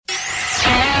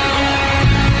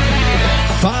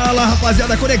Fala,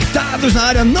 rapaziada, conectados na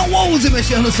área, não ouse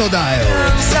mexer no seu dial.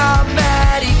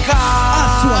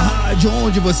 A sua rádio,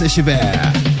 onde você estiver.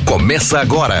 Começa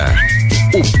agora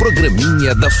o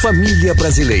programinha da família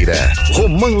brasileira.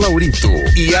 Romã Laurito,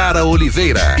 Yara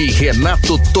Oliveira e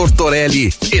Renato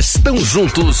Tortorelli estão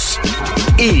juntos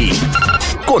e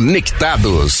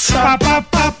conectados.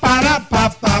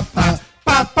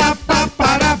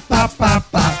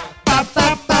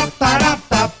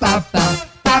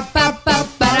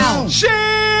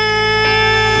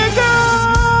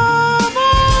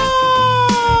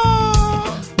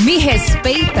 Me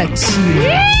respeita,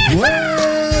 tio.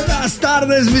 Buenas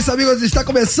tardes, meus amigos. Está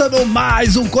começando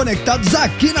mais um Conectados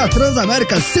aqui na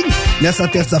Transamérica. Sim, nessa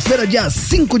terça-feira, dia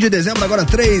 5 de dezembro, agora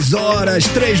 3 horas,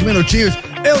 3 minutinhos.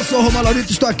 Eu sou o Romã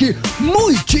Laurito, estou aqui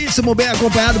muitíssimo bem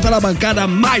acompanhado pela bancada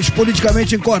mais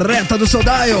politicamente incorreta do seu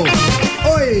dial.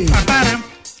 Oi!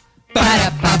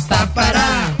 Para.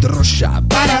 Trouxa.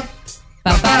 Para.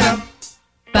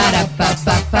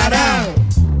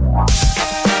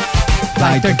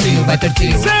 Vai, tortinho, vai,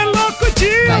 tortinho. Cê é louco,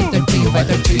 tio! Vai, tortinho, vai,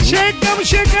 tortinho.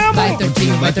 Chegamos! Vai,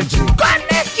 tortinho, vai, tortinho.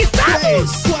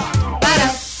 Conectados!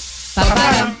 Para.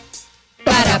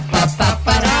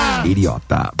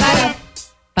 Idiota.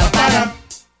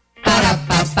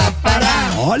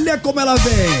 Olha como ela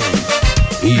vem.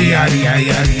 Ia.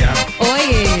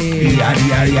 Oi! Ia.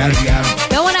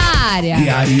 Tamo na área.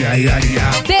 Ia.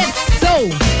 Terçou.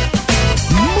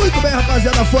 Muito bem,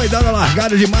 rapaziada, foi dada a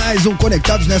largada de mais um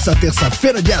Conectados nessa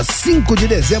terça-feira, dia 5 de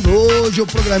dezembro. Hoje o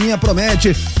programinha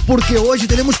promete, porque hoje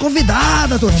teremos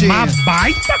convidada, Tortinha. Uma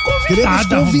baita Teremos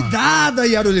convidada. convidada,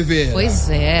 Yara Oliveira. Pois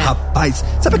é. Rapaz,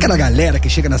 sabe aquela galera que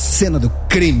chega na cena do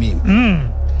crime?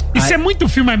 Isso é muito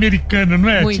filme americano, não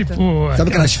é? Muito. Tipo. Sabe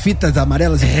aquelas fitas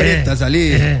amarelas e pretas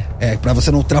ali? Pra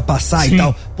você não ultrapassar. Sim. E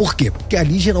tal. Por quê? Porque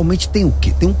ali geralmente tem o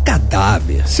quê? Tem um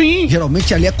cadáver. Sim.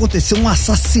 Geralmente ali aconteceu um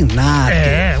assassinato.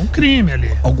 Um crime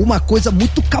ali. Alguma coisa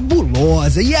muito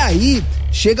cabulosa. E aí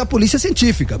chega a polícia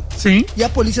científica. Sim. E a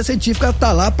polícia científica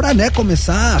tá lá pra,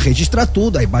 começar a registrar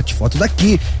tudo. Aí bate foto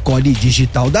daqui, colhe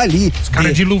digital dali. Os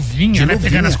caras de luvinha, né?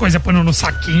 Pegando as coisas, pondo no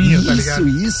saquinho, tá ligado?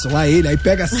 Isso, lá ele. Aí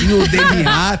pega assim o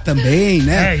DNA também,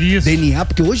 né? É isso. DNA,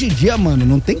 porque hoje em dia, mano,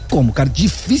 não tem como, cara.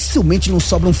 Dificilmente não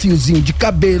sobra um fiozinho de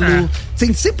cabelo.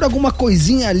 Tem sempre alguma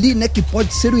coisinha ali, né? Que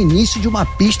pode ser o início de uma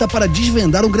pista para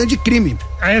desvendar um grande crime.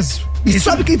 E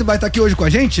sabe quem vai estar aqui hoje com a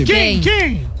gente?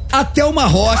 Quem? A Telma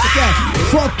Rocha, que é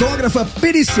fotógrafa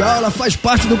pericial, ela faz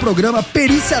parte do programa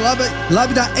Perícia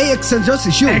Lab da AXN. Já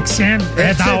assistiu? AXN.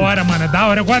 É da hora, mano, é da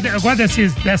hora. Eu gosto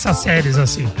dessas séries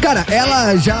assim. Cara,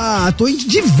 ela já atuou em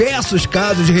diversos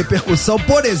casos de repercussão.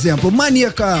 Por exemplo,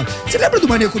 maníaca. Você lembra do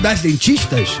maníaco das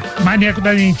dentistas? Maníaco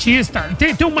da dentista.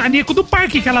 Tem um maníaco do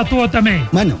parque que ela atuou também.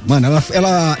 Mas não, mano,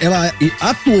 ela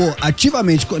atuou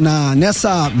ativamente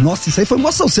nessa. Nossa, isso aí foi mó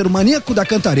salseiro. Maníaco da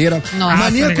Cantareira, Nossa,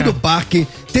 maníaco do parque.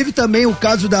 Teve também o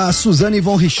caso da Suzane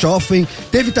von Richthofen,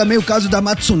 teve também o caso da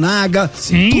Matsunaga.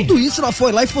 Sim. Tudo isso ela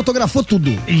foi lá e fotografou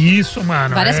tudo. Isso,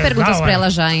 mano. Várias perguntas pra ela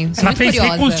já, hein? Ela muito fez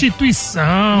curiosa.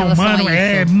 reconstituição, mano.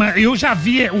 Eu já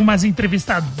vi umas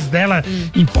entrevistas dela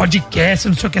em podcast,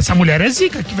 não sei o que. Essa mulher é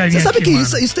zica que vai vir. Você sabe aqui, que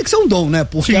mano. isso tem que ser um dom, né?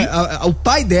 Porque o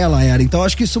pai dela era. Então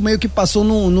acho que isso meio que passou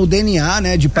no DNA,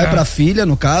 né? De pai pra filha,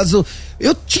 no caso.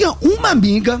 Eu tinha uma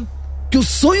amiga que o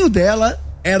sonho dela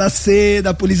era ser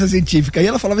da polícia científica. E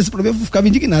ela falava isso pra mim, eu ficava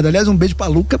indignado. Aliás, um beijo pra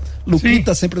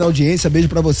Luquita, sempre na audiência, beijo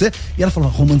pra você. E ela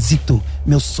falava: Romanzito,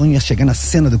 meu sonho é chegar na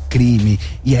cena do crime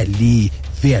e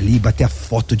ver ali, bater a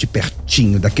foto de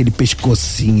pertinho, daquele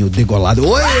pescocinho degolado.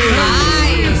 Oi!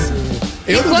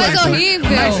 Que coisa horrível.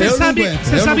 Mas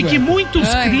você sabe que muitos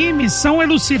crimes são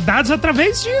elucidados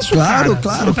através disso, Claro.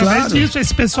 Através disso,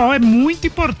 esse pessoal é muito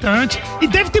importante e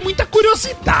deve ter muita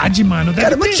curiosidade, mano.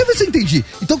 Cara, mas deixa eu ver se eu entendi.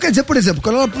 Então quer dizer, por exemplo,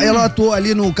 quando ela atuou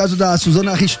ali no caso da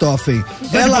Suzana Richthofen,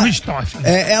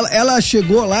 ela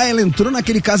chegou lá, ela entrou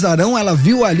naquele casarão, ela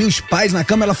viu ali os pais na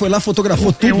cama, ela foi lá,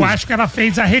 fotografou tudo. Eu acho que ela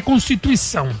fez a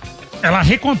reconstituição.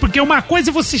 Porque uma coisa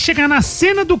é você chegar na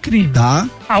cena do crime. Tá.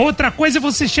 A outra coisa é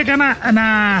você chegar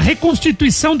na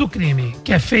reconstituição do crime,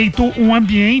 que é feito um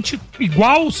ambiente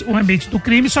igual o ambiente do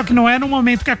crime, só que não é no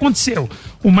momento que aconteceu.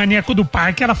 O maníaco do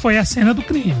parque, ela foi a cena do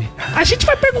crime. A gente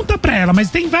vai perguntar pra ela,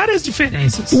 mas tem várias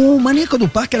diferenças. O maníaco do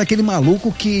parque era aquele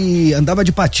maluco que andava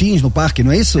de patins no parque,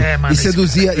 não é isso? Mano, e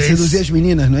seduzia as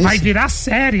meninas, não é isso? Vai virar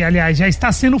série, aliás, já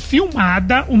está sendo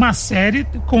filmada uma série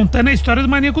contando a história do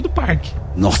maníaco do parque.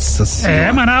 Nossa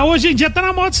senhora. Mano, hoje em dia tá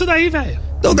na moda isso daí,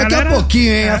 velho. Então daqui a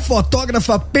pouquinho, hein, a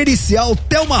fotógrafa pericial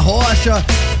Telma Rocha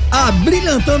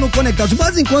abrilhantando o Conectados.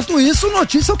 Mas enquanto isso,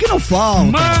 notícia é o que não falta.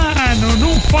 Mano,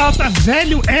 não falta,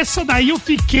 velho, essa daí eu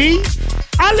fiquei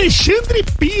Alexandre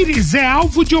Pires é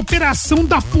alvo de operação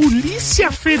da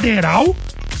Polícia Federal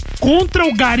contra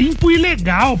o garimpo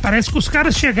ilegal. Parece que os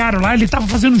caras chegaram lá, ele tava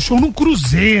fazendo show num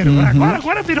cruzeiro.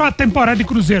 Agora virou a temporada de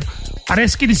cruzeiro.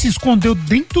 Parece que ele se escondeu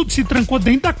dentro, se trancou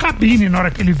dentro da cabine na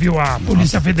hora que ele viu a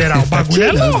Polícia Federal. O bagulho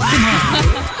é louco,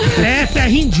 mano. É terra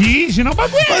indígena, o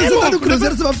bagulho é louco. Mas você tá no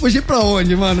cruzeiro, você vai fugir pra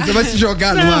onde, mano? Você vai se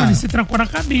jogar no mar? Ele se trancou na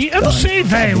cabine. Eu não sei,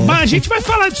 velho. Mas a gente vai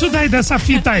falar disso daí, dessa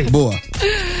fita aí. Boa.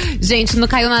 Gente, não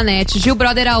caiu na net. Gil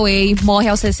Brother Away morre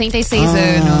aos 66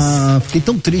 anos. Fiquei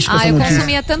tão triste com essa eu notícia.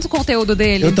 consumia tanto conteúdo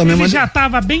dele. Eu também Ele já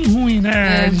tava bem ruim,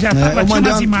 né? Ele já tava, tinha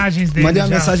umas imagens dele. Mandei uma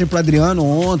mensagem pro Adriano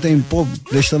ontem,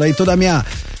 prestando aí toda a minha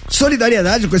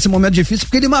solidariedade com esse momento difícil,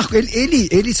 porque ele marcou,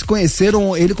 eles se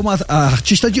conheceram, ele como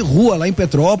artista de rua lá em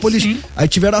Petrópolis. Sim. Aí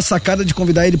tiveram a sacada de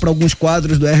convidar ele pra alguns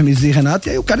quadros do Hermes e Renato,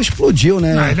 e aí o cara explodiu,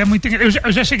 né? Não, ele é muito...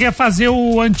 Eu já cheguei a fazer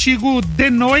o antigo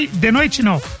De Noite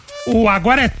não. O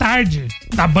Agora é Tarde,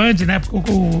 da Band, né?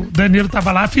 Porque o Danilo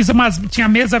tava lá, tinha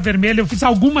mesa vermelha, eu fiz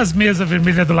algumas mesas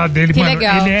vermelhas do lado dele. Que mano,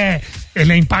 legal.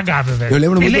 Ele é impagável, velho. Eu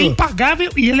lembro ele muito... é impagável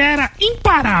e ele era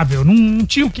imparável, não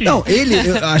tinha o que... Não,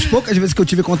 as poucas vezes que eu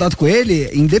tive contato com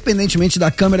ele, independentemente da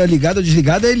câmera ligada ou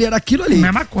desligada, ele era aquilo ali.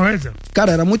 Mesma coisa.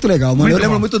 Cara, era muito legal, mano. Muito eu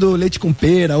lembro muito do leite com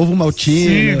pera, ovo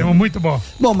maltine. Sim, muito bom.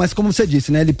 Bom, mas como você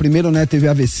disse, né? Ele primeiro, né, teve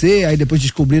AVC, aí depois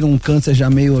descobriram um câncer já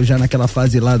naquela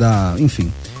fase lá da...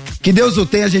 Enfim... Que Deus o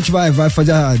tenha, a gente vai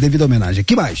fazer a devida homenagem.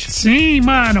 Que mais? Sim,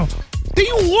 mano.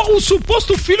 Tem um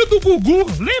suposto filho do Gugu.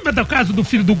 Lembra do caso do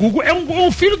filho do Gugu? É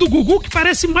um filho do Gugu que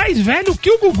parece mais velho que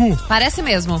o Gugu. Parece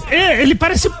mesmo. Ele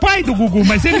parece pai do Gugu,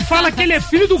 mas ele fala que ele é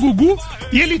filho do Gugu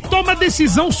e ele toma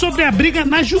decisão sobre a briga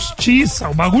na justiça.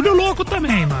 O bagulho louco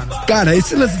também, mano. Cara,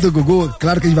 esse lance do Gugu,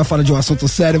 claro que a gente vai falar de um assunto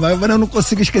sério, mas eu não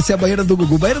consigo esquecer a banheira do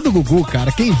Gugu. Banheira do Gugu,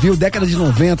 cara, quem viu, década de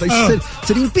 90, isso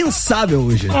seria impensável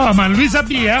hoje. Mano, Luísa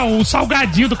Biel, o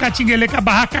salgadinho do Catinguelê com a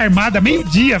barraca armada,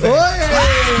 meio-dia, velho.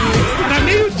 Era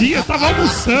meio-dia, eu tava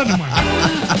almoçando, mano.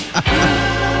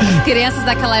 As crianças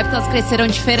daquela época, elas cresceram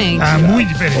diferente. Muito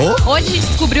diferente. Hoje a gente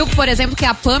descobriu, por exemplo, que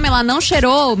a Pamela não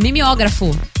cheirou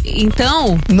mimeógrafo.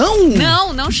 Então...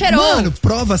 Não cheirou. Mano,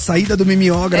 prova a saída do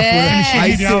mimeógrafo.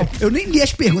 Aí eu nem li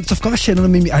as perguntas, só ficava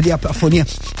cheirando ali a folhinha.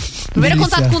 O primeiro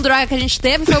contato com droga que a gente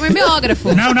teve foi o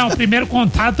mimeógrafo. Não, o primeiro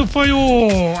contato foi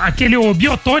o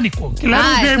biotônico, que era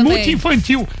um vermute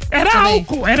infantil. Era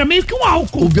álcool, era meio que um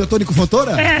álcool. O biotônico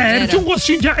Fontoura? Ele tinha um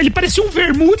gostinho de... Ele parecia um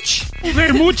vermute. O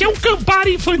vermute é um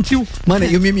Campari infantil. Mano,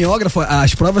 e o mimeógrafo,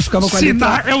 as provas ficavam com a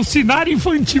letra... É o Sinar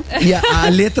infantil. E a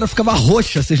letra ficava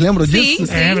roxa, vocês lembram disso?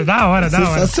 Sim. Era da hora.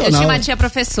 Eu tinha uma tia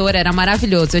professora, era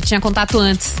maravilhoso. Eu tinha contato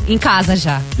antes, em casa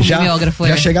já. O mimeógrafo.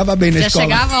 Já chegava bem na escola.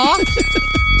 Já chegava, ó...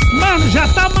 Mano, já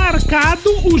tá marcado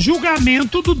o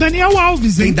julgamento do Daniel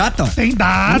Alves, hein? Tem data? Tem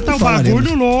data, o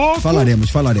bagulho louco.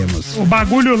 Falaremos. O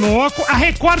bagulho louco. A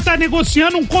Record tá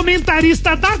negociando um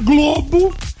comentarista da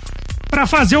Globo pra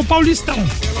fazer o Paulistão.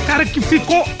 O cara que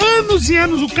ficou anos e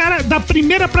anos, o cara da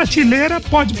primeira prateleira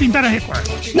pode pintar a Record.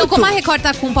 Não, como a Record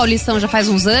tá com o Paulistão já faz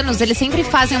uns anos, eles sempre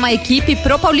fazem uma equipe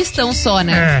pro Paulistão só,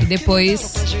 né? E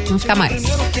depois não fica mais.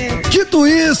 Dito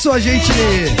isso, a gente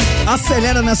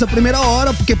acelera nessa primeira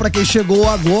hora, porque pra quem chegou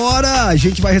agora, a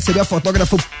gente vai receber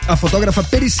a fotógrafa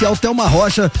pericial Telma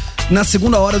Rocha na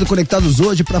segunda hora do Conectados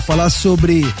hoje pra falar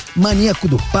sobre Maníaco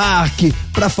do Parque,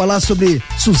 pra falar sobre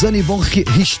Suzane von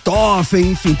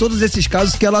Richthofen, enfim, todos esses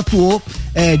casos que ela atuou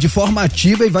de forma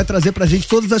ativa e vai trazer pra gente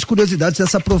todas as curiosidades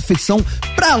dessa profissão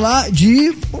pra lá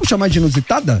de, vamos chamar de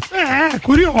inusitada?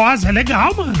 Curiosa, é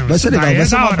legal, mano. Vai ser legal, vai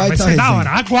ser uma baita resenha. Vai ser da hora,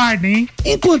 aguardem, hein?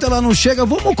 Enquanto ela não chega,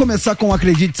 vamos começar com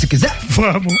Acredite Se Quiser?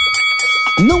 Vamos.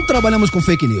 Não trabalhamos com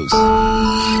fake news.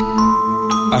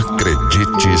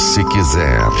 Acredite se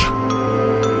quiser.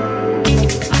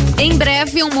 Em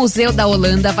breve, um museu da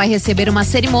Holanda vai receber uma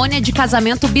cerimônia de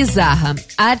casamento bizarra.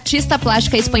 A artista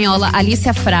plástica espanhola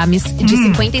Alicia Frames, de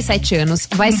 57 anos,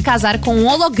 vai se casar com um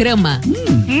holograma.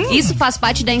 Isso faz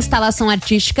parte da instalação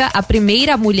artística, a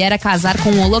primeira mulher a casar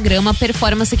com um holograma,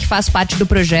 performance que faz parte do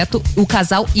projeto O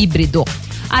Casal Híbrido.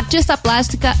 A artista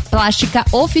plástica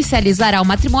oficializará o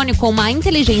matrimônio com uma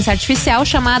inteligência artificial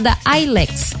chamada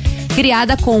iLex.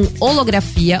 Criada com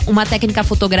holografia, uma técnica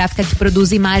fotográfica que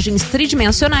produz imagens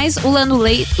tridimensionais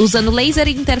usando laser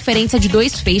e interferência de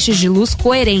dois feixes de luz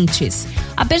coerentes.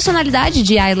 A personalidade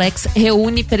de iLex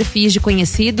reúne perfis de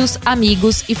conhecidos,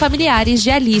 amigos e familiares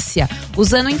de Alicia,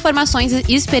 usando informações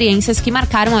e experiências que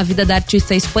marcaram a vida da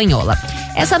artista espanhola.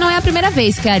 Essa não é a primeira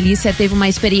vez que a Alicia teve uma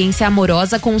experiência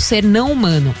amorosa com um ser não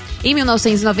humano. Em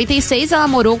 1996, ela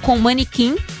morou com um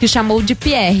manequim que chamou de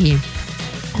Pierre.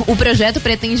 O projeto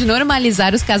pretende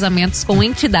normalizar os casamentos com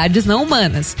entidades não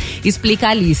humanas, explica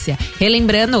a Alicia,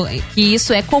 relembrando que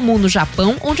isso é comum no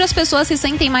Japão, onde as pessoas se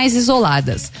sentem mais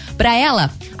isoladas. Para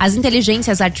ela, as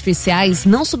inteligências artificiais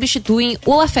não substituem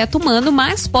o afeto humano,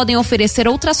 mas podem oferecer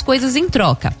outras coisas em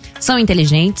troca. São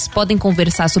inteligentes, podem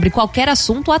conversar sobre qualquer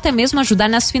assunto ou até mesmo ajudar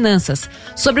nas finanças.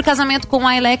 Sobre o casamento com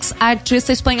a Alex, a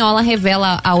artista espanhola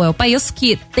revela ao El País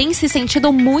que tem se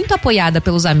sentido muito apoiada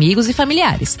pelos amigos e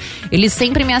familiares. Eles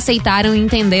sempre me aceitaram e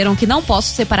entenderam que não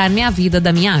posso separar minha vida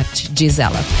da minha arte, diz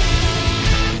ela.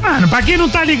 Mano, pra quem não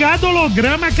tá ligado,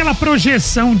 holograma é aquela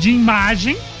projeção de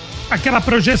imagem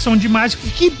que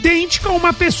fica idêntica a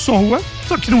uma pessoa,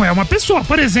 só que não é uma pessoa.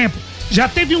 Por exemplo, já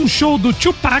teve um show do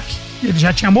Tupac, ele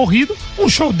já tinha morrido, um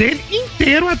show dele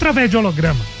inteiro através de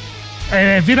holograma.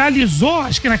 Viralizou,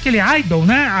 acho que naquele Idol,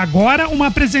 né? Agora uma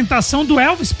apresentação do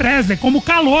Elvis Presley como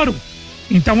calouro.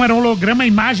 Então era um holograma, a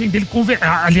imagem dele,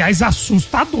 aliás,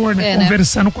 assustador, né?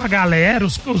 Conversando com a galera,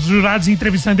 os jurados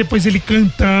entrevistando, depois ele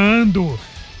cantando.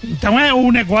 Então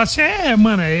o negócio é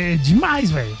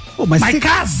demais, velho. Mas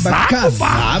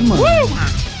casar, mano.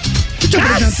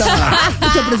 Deixa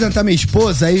eu te apresentar minha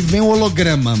esposa, aí vem o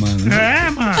holograma, mano.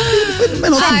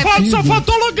 Mano. Só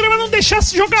faltou holograma não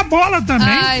deixasse jogar bola também.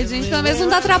 Ai, gente, pelo menos não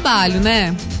dá trabalho,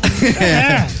 né?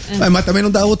 Mas também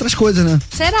não dá outras coisas, né?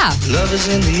 Será?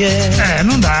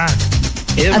 Não dá.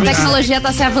 A tecnologia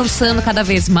tá se avançando cada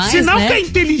vez mais, Sinal né? que a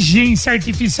inteligência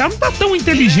artificial não tá tão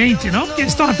inteligente, não, porque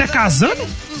eles estão até casando.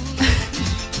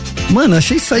 Mano,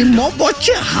 achei isso aí mó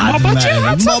bote errado. Mó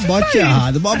bote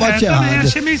errado.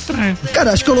 Achei meio estranho.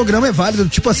 Cara, acho que o holograma é válido.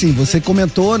 Tipo assim, você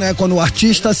comentou, né? Quando o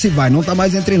artista se vai, não tá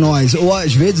mais entre nós. Ou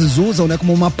às vezes usam, né?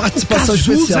 Como uma participação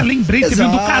especial. Lembrei, teve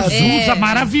do Cazuza,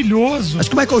 maravilhoso. Acho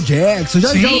que o Michael Jackson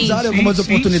já usaram algumas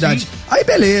oportunidades. Aí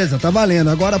beleza, tá valendo.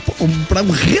 Agora, pra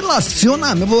um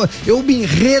relacionamento, eu me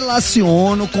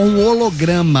relaciono com o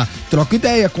holograma. Troco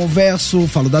ideia, converso,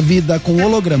 falo da vida com o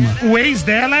holograma. O ex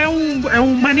dela é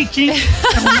um manequim.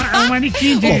 É um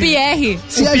manequim. O Pierre.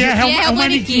 É um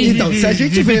manequim. Então, se a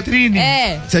gente vê.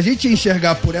 Se a gente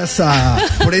enxergar por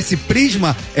esse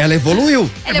prisma, ela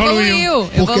evoluiu.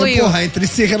 Porque, porra, entre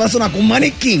se relacionar com um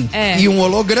manequim e um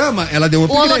holograma, ela deu um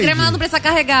upgrade. O holograma ela não precisa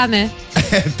carregar, né?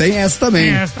 Tem essa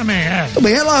também.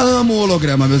 Também ela ama o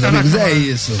holograma, meus amigos. É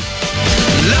isso.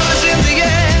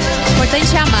 O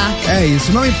importante é amar. É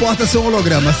isso, não importa ser um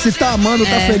holograma. Se tá amando,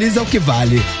 tá feliz, é o que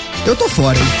vale. Eu tô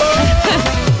fora, hein?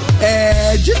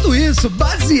 Dito isso,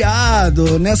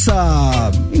 baseado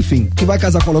nessa... Enfim, que vai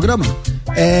casar com holograma?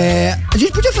 A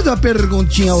gente podia fazer uma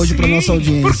perguntinha hoje pra nossa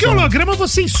audiência. Porque o holograma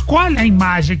você escolhe a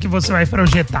imagem que você vai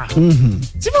projetar.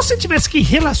 Se você tivesse que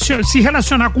se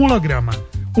relacionar com um holograma,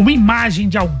 uma imagem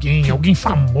de alguém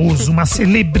famoso, uma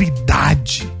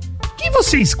celebridade, quem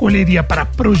você escolheria para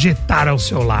projetar ao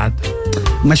seu lado?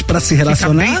 Mas pra se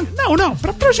relacionar? Não,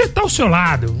 pra projetar ao seu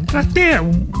lado, pra ter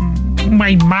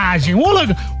uma imagem. O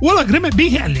holograma é bem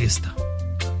realista.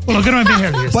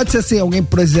 Pode ser assim, alguém,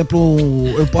 por exemplo,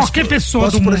 eu posso, qualquer pessoa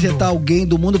posso projetar alguém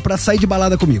do mundo pra sair de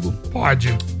balada comigo.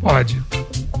 Pode.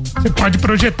 Você pode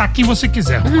projetar quem você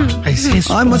quiser, Romano.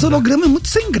 Mas o holograma é muito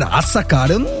sem graça,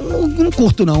 cara. Eu não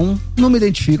curto, não. Não me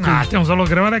identifico. Tem uns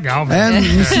hologramas legais,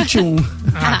 velho. Me senti um.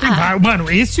 Tem vários. Mano,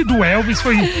 esse do Elvis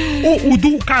foi... O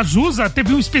do Cazuza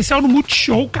teve um especial no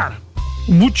Multishow, cara.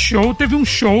 O Multishow teve um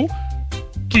show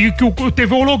que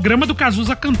teve o holograma do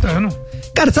Cazuza cantando.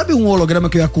 Cara, sabe um holograma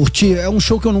que eu ia curtir? É um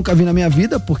show que eu nunca vi na minha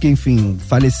vida, porque, enfim,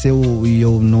 faleceu e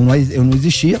eu não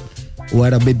existia. Ou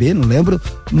era bebê, não lembro.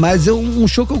 Mas é um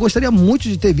show que eu gostaria muito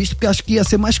de ter visto, porque acho que ia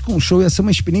ser mais que um show, ia ser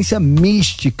uma experiência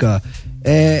mística.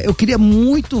 Eu queria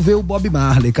muito ver o Bob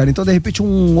Marley, cara. Então, de repente,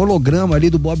 um holograma ali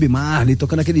do Bob Marley,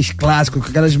 tocando aqueles clássicos, com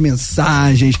aquelas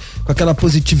mensagens, com aquela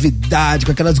positividade,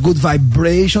 com aquelas good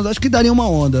vibrations, acho que daria uma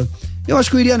onda. Eu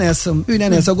acho que eu iria nessa.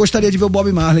 Eu gostaria de ver o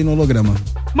Bob Marley no holograma.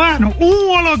 Mano,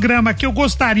 um holograma que eu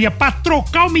gostaria pra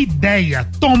trocar uma ideia,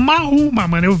 tomar uma,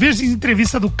 mano. Eu vejo as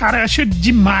entrevistas do cara, eu acho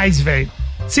demais, velho.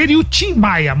 Seria o Tim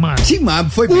Maia, mano. Tim Maia,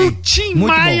 foi bem. O Tim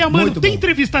Maia, mano, tem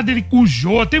entrevista dele com o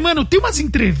Jô, tem umas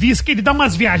entrevistas que ele dá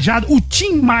umas viajadas. O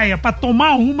Tim Maia, pra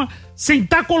tomar uma,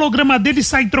 sentar com o holograma dele e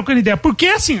sair trocando ideia. Porque,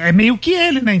 assim, é meio que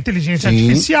ele, né? Inteligência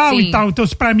artificial e tal. Então,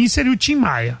 pra mim, seria o Tim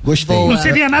Maia. Gostei. Não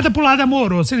seria nada pro lado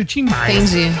amoroso, seria o Tim Maia.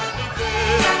 Entendi.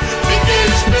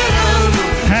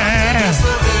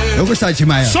 Eu gostava de Tim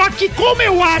Maia. Só que como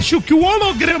eu acho que o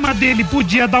holograma dele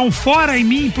podia dar um fora em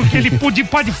mim, porque ele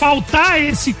pode faltar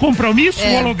esse compromisso,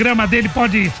 o holograma dele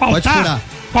pode faltar,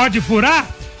 pode furar,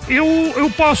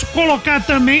 eu posso colocar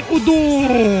também o do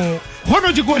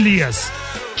Ronald Golias,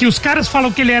 que os caras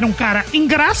falam que ele era um cara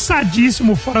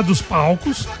engraçadíssimo fora dos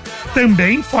palcos,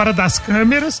 também, fora das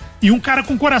câmeras, e um cara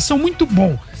com coração muito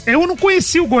bom. Eu não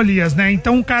conhecia o Golias, né?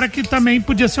 Então um cara que também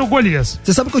podia ser o Golias.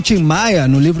 Você sabe que o Tim Maia,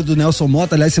 no livro do Nelson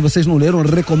Motta, aliás, se vocês não leram, eu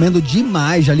recomendo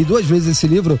demais, já li 2 vezes esse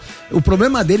livro. O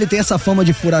problema dele tem essa fama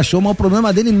de furar show, mas o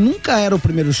problema dele nunca era o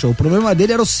primeiro show, o problema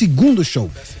dele era o segundo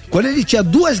show. Quando ele tinha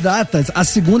 2 datas, a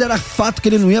segunda era fato que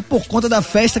ele não ia por conta da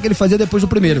festa que ele fazia depois do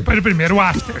primeiro. Depois do primeiro, o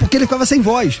after. Porque ele ficava sem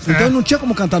voz, então ele não tinha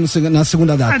como cantar na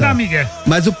segunda data. Dá, Miguel.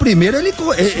 Mas o primeiro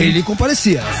ele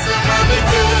comparecia.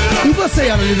 E você,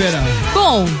 Ana Oliveira?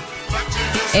 Bom,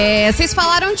 vocês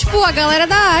falaram, tipo, a galera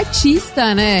da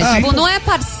artista, né? Tipo, não é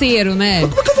parceiro, né?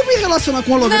 Como é que eu vou me relacionar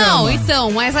com o holograma? Não,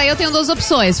 então, mas aí eu tenho 2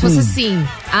 opções. Se fosse assim,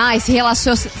 se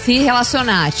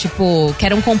relacionar, tipo,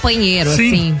 quero um companheiro, Sim.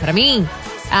 assim, pra mim...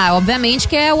 obviamente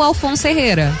que é o Alfonso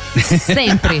Herrera.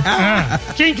 Sempre.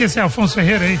 Quem que é esse Alfonso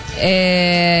Herrera aí?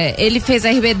 Ele fez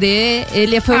RBD,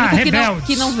 ele foi o único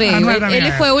que não veio.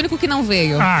 Ele foi o único que não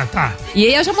veio. Tá. E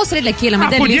aí eu já mostrei ele aqui, ele é uma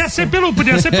delícia.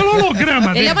 Podia ser pelo holograma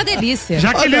dele. Ele é uma delícia.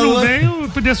 Já que ele não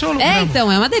veio, podia ser o holograma. Então,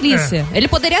 é uma delícia. Ele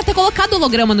poderia ter colocado o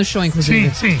holograma no show,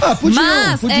 inclusive. Sim. Podia.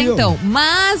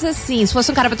 Mas assim, se fosse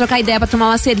um cara pra trocar ideia, pra tomar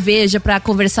uma cerveja, pra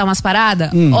conversar umas paradas,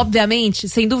 obviamente,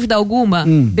 sem dúvida alguma,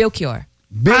 Belchior.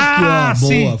 Boa,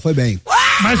 sim. Foi bem.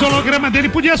 Mas o holograma dele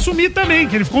podia sumir também,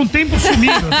 que ele ficou um tempo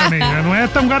sumido também, né? Não é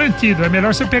tão garantido. É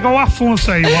melhor você pegar o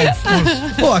Afonso aí, o Alfonso.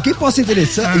 Pô, quem possa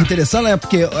interessar, né?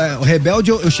 Porque o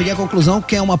Rebelde, eu cheguei à conclusão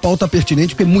que é uma pauta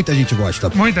pertinente, porque muita gente gosta.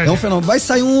 Muita gente. Um fenômeno. Vai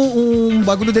sair um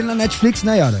bagulho dele na Netflix,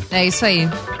 né, Yara? É isso aí.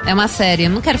 É uma série. Eu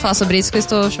não quero falar sobre isso, porque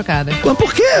eu estou chocada. Mas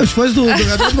por quê? Os fãs do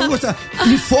Rebelde vão gostar.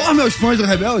 Informe aos fãs do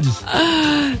Rebelde.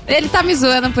 Ele tá me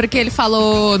zoando porque ele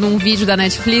falou num vídeo da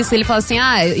Netflix, ele falou assim,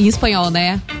 em espanhol,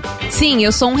 né? Sim,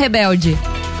 eu sou um rebelde.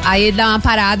 Aí ele dá uma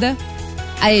parada,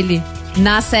 aí ele,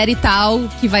 na série tal,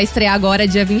 que vai estrear agora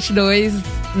dia 22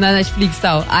 na Netflix e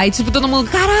tal. Aí tipo, todo mundo,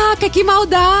 caraca, que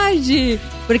maldade!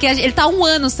 Porque ele tá 1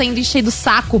 ano sendo enchido o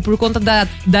saco por conta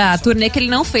da turnê que ele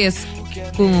não fez.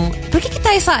 Por que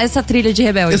tá essa trilha de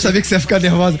Rebelde? Eu sabia que você ia ficar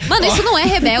nervosa. Mano, isso não é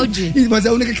Rebelde. Mas é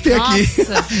a única que tem aqui.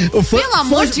 Pelo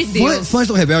amor de Deus. Fãs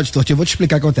do Rebelde, Tortinho, eu vou te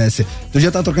explicar o que acontece. Eu já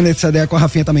tava trocando essa ideia com a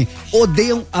Rafinha também.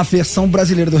 Odeiam a versão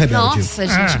brasileira do Rebelde. Nossa,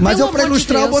 gente. Mas pra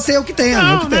ilustrar, eu botei o que tem.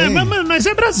 Não, mas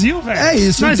é Brasil, velho. É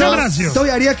isso. Mas então, é Brasil. Então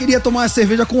Yaria queria tomar uma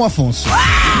cerveja com o Afonso.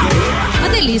 Uma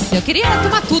delícia. Eu queria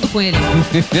tomar tudo com ele.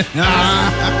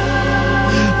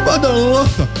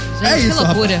 É isso, que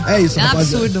loucura. É isso, é um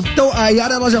absurdo. Então, a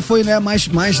Yara, ela já foi, né, mais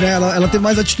né, ela teve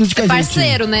mais atitude que a gente.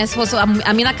 Parceiro, né? Se fosse,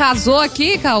 a mina casou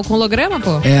aqui, Cal, com holograma,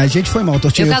 pô. A gente foi mal,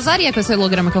 Tortinho. Eu casaria com esse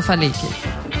holograma que eu falei aqui.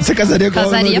 Você casaria com o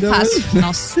holograma? Casaria fácil.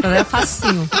 Nossa, casaria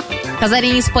facinho.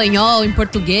 Casaria em espanhol, em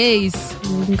português,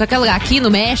 em qualquer lugar. Aqui no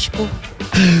México.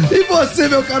 E você,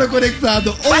 meu caro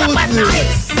conectado?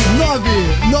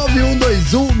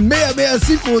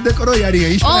 11-9121-665. Decorou, Yarinha?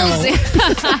 11.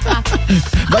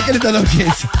 Vai que ele tá na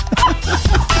audiência.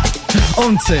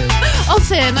 11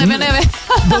 99.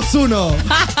 21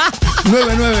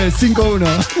 9951.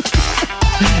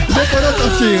 Decorou,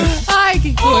 Tortinho? Ai,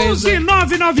 que coisa.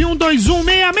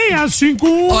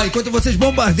 11-99121-6651. Ó, enquanto vocês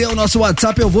bombardeiam o nosso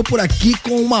WhatsApp, eu vou por aqui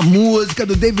com uma música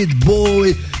do David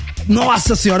Bowie.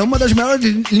 Nossa senhora, uma das melhores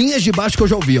linhas de baixo que eu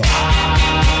já ouvi, ó.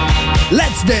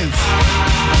 Let's Dance.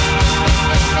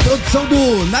 Produção do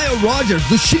Nile Rodgers,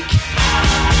 do Chic.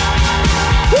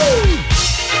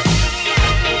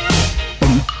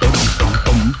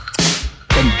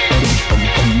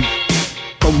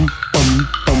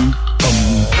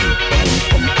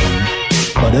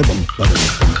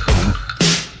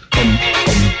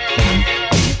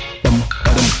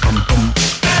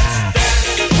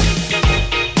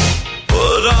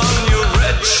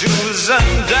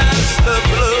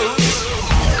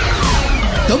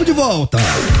 Tamo de volta.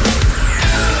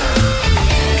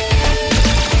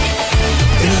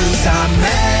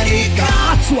 América,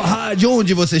 a sua rádio,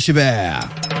 onde você estiver.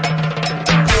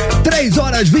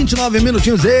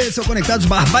 3h29. Esse é o Conectados,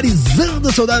 barbarizando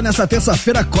o soldado nessa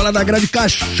terça-feira, cola da grade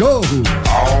cachorro.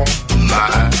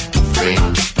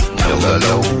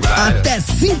 Até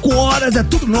 5 horas é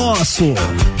tudo nosso.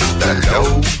 Tá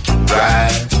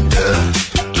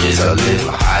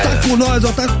com nós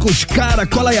ou tá com os caras,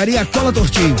 cola Yaria, cola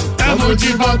Tortinho. Tamo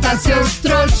de volta, seus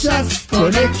trouxas,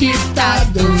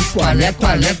 conectados. Qual é?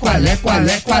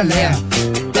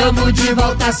 Tamo de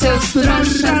volta, seus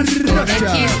trouxas,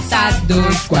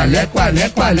 conectados. Qual é?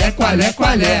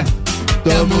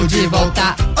 Tamo de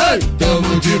volta,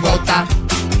 tamo de volta,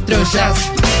 trouxas.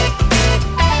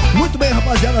 Muito bem,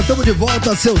 rapaziada, tamo de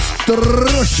volta, seus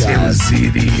trouxas. Seus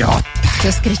idiotas.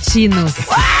 Seus cretinos.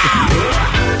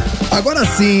 Agora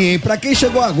sim, hein? Pra quem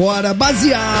chegou agora,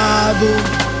 baseado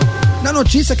na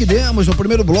notícia que demos no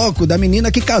primeiro bloco da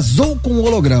menina que casou com o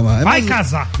holograma.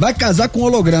 Vai casar com o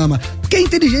holograma. Porque é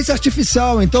inteligência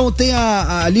artificial, então tem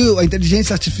ali a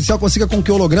inteligência artificial consiga com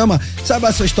que o holograma saiba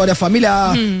a sua história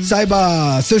familiar,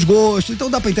 saiba seus gostos, então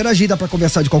dá pra interagir, dá pra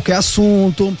conversar de qualquer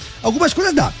assunto. Algumas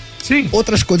coisas dá. Sim.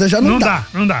 Outras coisas já não dá.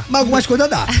 Não dá. Mas algumas coisas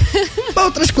dá. Mas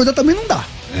outras coisas também não dá.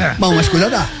 Mas algumas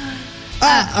coisas dá.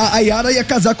 A Yara ia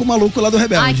casar com o maluco lá do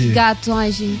Rebelde. Ai, que gato.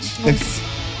 Ai, gente.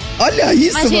 Nossa. Olha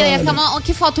isso, imagina, mano. Ia ficar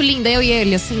que foto linda, eu e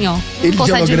ele, assim, ó. Ele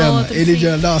de holograma.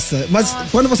 Outro, Nossa. Mas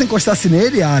quando você encostasse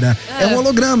nele, Yara, é um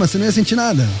holograma, você não ia sentir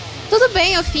nada. Tudo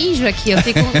bem, eu finjo aqui. Eu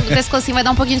fico com o pescocinho, vai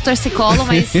dar um pouquinho de torcicolo,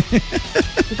 mas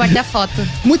importa a foto.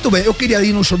 Muito bem, eu queria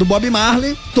ir no show do Bob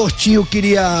Marley, Tortinho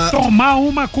queria... tomar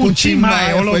uma com o Tim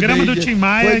Maia, holograma do Tim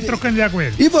Maia e trocando ideia com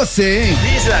ele. E você, hein?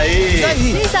 Diz aí.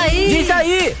 Diz aí. Diz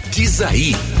aí. Diz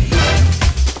aí.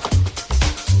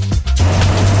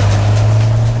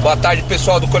 Boa tarde,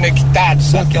 pessoal do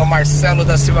Conectados. Aqui é o Marcelo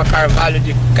da Silva Carvalho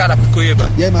de Carapicuíba.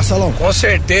 E aí, Marcelão? Com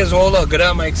certeza, um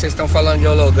holograma aí que vocês estão falando de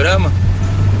holograma,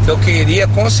 que eu queria,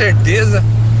 com certeza,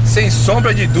 sem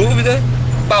sombra de dúvida,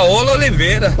 Paola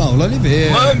Oliveira.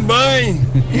 Mamãe!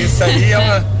 Isso aí é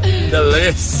uma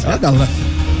delícia.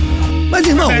 Mas,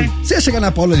 irmão, você ia chegar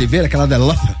na Paola Oliveira, aquela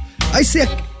delícia, aí você...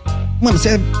 Mano,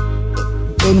 você...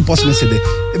 Eu não posso me exceder.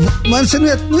 Mas você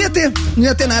não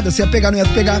ia ter nada. Você ia pegar, não ia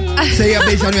pegar. Você ia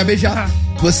beijar, não ia beijar.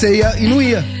 Você ia e não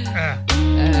ia.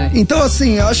 Então,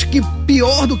 assim, eu acho que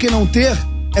pior do que não ter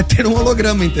é ter um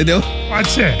holograma, entendeu? Pode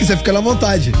ser. Que você fica na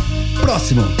vontade.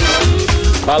 Próximo.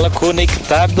 Fala,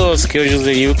 Conectados, que é o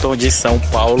José Hilton de São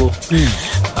Paulo.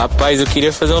 Rapaz, eu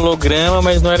queria fazer um holograma,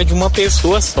 mas não era de uma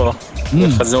pessoa só. Eu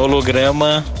ia fazer um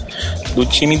holograma do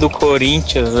time do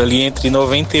Corinthians ali entre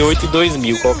 98 e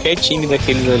 2000. Qualquer time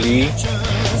daqueles ali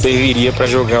serviria pra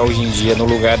jogar hoje em dia no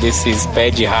lugar desses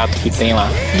pés de rato que tem lá.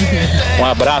 Um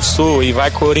abraço e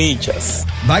vai Corinthians.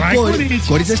 Vai Corinthians.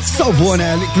 Corinthians te salvou,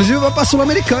 né? Inclusive vai pra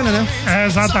Sul-Americana, né?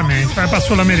 Exatamente, vai pra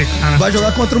Sul-Americana. Vai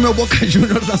jogar contra o meu Boca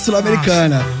Juniors na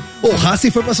Sul-Americana. O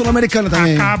Racing foi pra Sul-Americana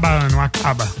também.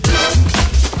 Acaba.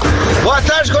 Boa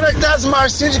tarde, Conectados,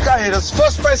 Marcinho de Carreira. Se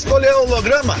fosse pra escolher o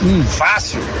holograma,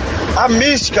 fácil. A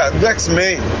mística do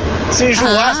X-Men. Se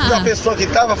enjoasse da pessoa que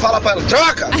tava, fala pra ela,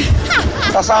 troca!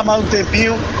 Passava mais um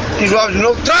tempinho, enjoava de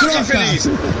novo, troca, infeliz!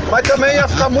 Mas também ia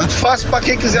ficar muito fácil pra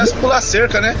quem quisesse pular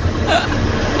cerca, né?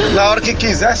 Na hora que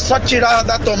quisesse, só tirava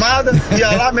da tomada,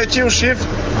 ia lá, metia o chifre.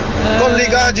 Quando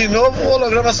ligava de novo, o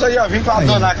holograma só ia vir pra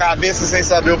dor a cabeça sem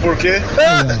saber o porquê.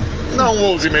 Não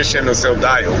ouse mexer no seu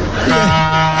dial.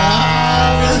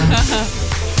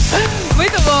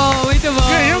 Muito bom.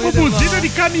 Ganhamos buzina de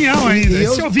caminhão ainda.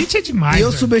 Esse ouvinte é demais. E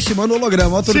eu subestimando o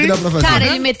holograma. Olha tudo que dá pra fazer. Cara,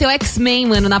 ele meteu X-Men,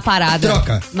 mano, na parada.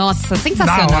 Troca. Nossa,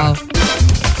 sensacional.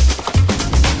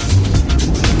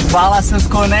 Fala, seus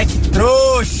Conect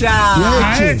trouxa!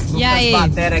 E aí?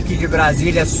 Batera aqui de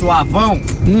Brasília, suavão.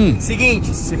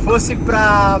 Seguinte, se fosse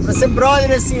pra ser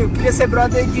brother, assim, eu queria ser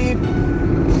brother de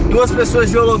 2 pessoas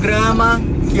de holograma,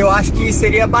 que eu acho que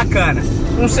seria bacana.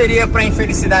 Um seria pra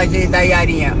infelicidade da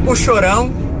Yarinha, o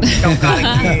Chorão, que é um cara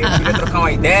que queria trocar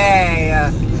uma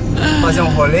ideia, fazer um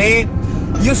rolê.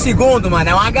 E o segundo, mano,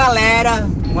 é uma galera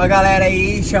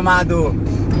aí chamado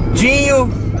Dinho,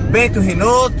 Bento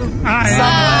Rinoto,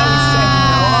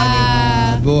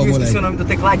 Boa, eu esqueci o nome do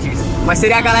tecladista. Mas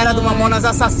seria a galera do Mamonas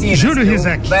Assassinas. Júlio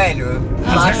Rizek. Velho.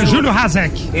 Júlio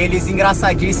Razek. Eles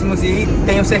engraçadíssimos e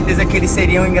tenho certeza que eles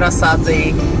seriam engraçados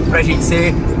aí pra gente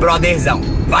ser brotherzão.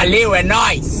 Valeu, é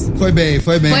nóis! Foi bem.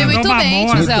 Foi muito bem,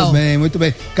 tiozão. Muito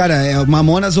bem. Cara, o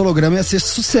Mamonas holograma ia ser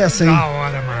sucesso, hein? Da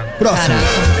hora, mano. Próximo.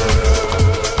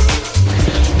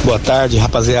 Boa tarde,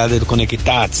 rapaziada do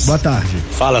Conectados. Boa tarde.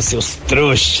 Fala, seus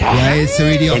trouxa. E aí,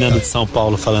 seu idiota? Fernando de São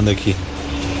Paulo falando aqui.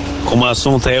 Como o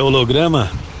assunto é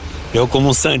holograma, eu como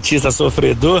um santista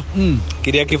sofredor,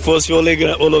 queria que fosse o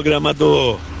holograma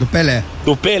do Pelé.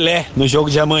 Do Pelé no jogo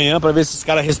de amanhã, pra ver se os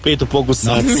caras respeitam um pouco o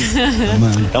Santos.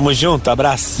 Tamo junto,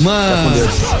 abraço. Mano. Com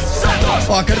Deus.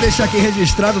 Ó, quero deixar aqui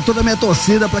registrado toda a minha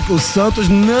torcida pra que o Santos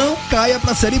não caia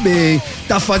pra Série B, hein?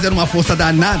 Tá fazendo uma força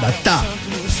danada? Tá.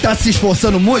 Tá se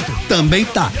esforçando muito? Também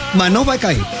tá. Mas não vai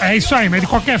cair. É isso aí, mas de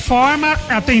qualquer forma,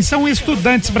 atenção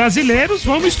estudantes brasileiros,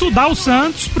 vamos estudar o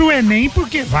Santos pro Enem,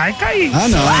 porque vai cair. Ah,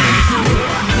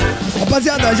 não.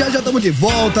 Rapaziada, já estamos de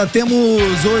volta.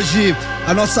 Temos hoje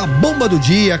a nossa bomba do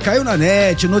dia, caiu na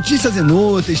net, notícias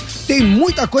inúteis, tem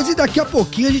muita coisa e daqui a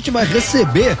pouquinho a gente vai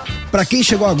receber pra quem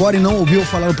chegou agora e não ouviu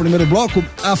falar no primeiro bloco,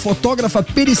 a fotógrafa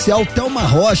pericial Telma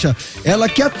Rocha, ela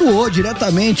que atuou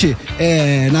diretamente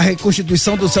na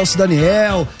reconstituição do Celso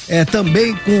Daniel,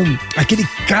 também com aquele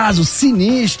caso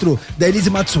sinistro da Elise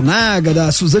Matsunaga,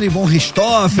 da Suzane von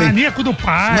Richthofen. Maníaco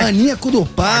do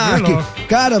Parque.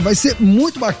 Cara, vai ser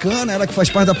muito bacana, ela que faz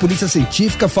parte da polícia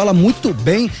científica, fala muito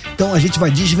bem, então a gente vai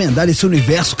desvendar esse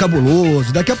universo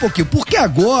cabuloso daqui a pouquinho, porque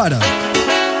agora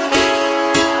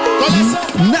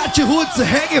Nath Roots,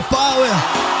 Reggae Power.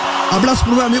 Abraço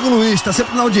pro meu amigo Luiz, tá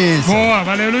sempre na audiência. Boa,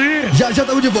 valeu, Luiz. Já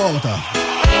estamos de volta.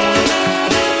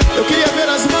 Eu queria ver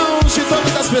as mãos de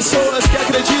todas as pessoas que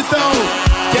acreditam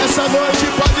que essa noite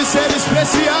pode ser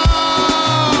especial.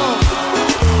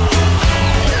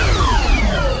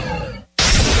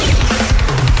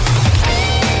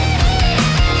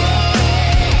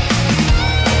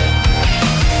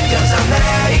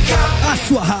 A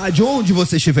sua rádio, onde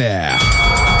você estiver.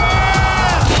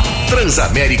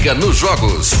 Transamérica nos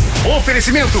jogos.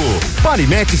 Oferecimento.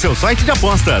 Parimete, seu site de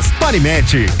apostas.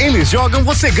 Parimete, eles jogam,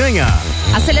 você ganha.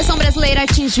 A seleção brasileira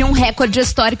atingiu um recorde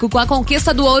histórico com a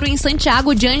conquista do ouro em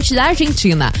Santiago diante da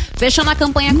Argentina. Fechando a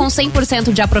campanha com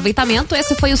 100% de aproveitamento,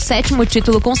 esse foi o 7º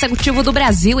título consecutivo do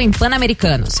Brasil em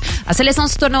Pan-Americanos. A seleção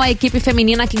se tornou a equipe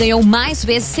feminina que ganhou mais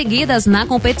vezes seguidas na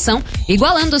competição,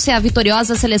 igualando-se à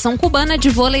vitoriosa seleção cubana de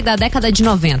vôlei da década de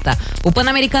 90. O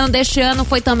Pan-Americano deste ano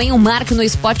foi também um marco no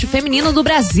esporte feminino do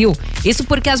Brasil. Isso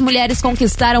porque as mulheres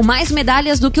conquistaram mais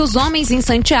medalhas do que os homens em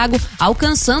Santiago,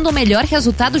 alcançando o melhor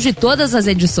resultado de todas as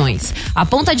edições. A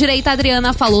ponta-direita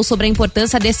Adriana falou sobre a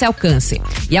importância desse alcance.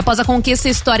 E após a conquista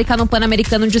histórica no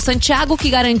Pan-Americano de Santiago, que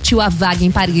garantiu a vaga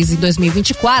em Paris em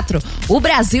 2024, o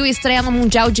Brasil estreia no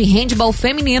Mundial de Handebol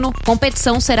Feminino.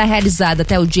 Competição será realizada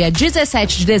até o dia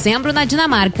 17 de dezembro na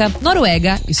Dinamarca,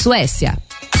 Noruega e Suécia.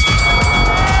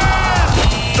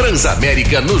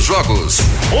 Transamérica nos jogos.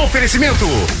 Oferecimento.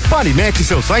 Parimete,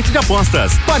 seu site de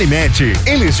apostas. Parimete,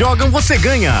 eles jogam, você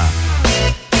ganha.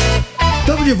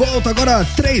 Estamos de volta agora,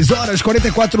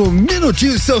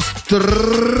 3h44, seus trouxas.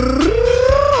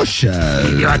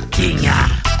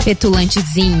 Filhotinha.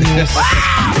 Petulantezinho.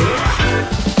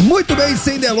 Muito bem,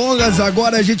 sem delongas,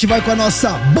 agora a gente vai com a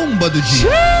nossa bomba do dia.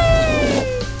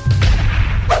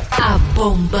 A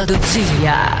bomba do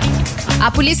dia. A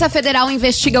Polícia Federal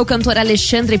investiga o cantor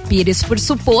Alexandre Pires por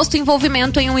suposto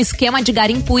envolvimento em um esquema de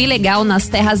garimpo ilegal nas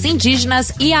terras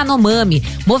indígenas Yanomami,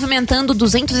 movimentando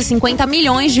 250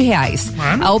 milhões de reais.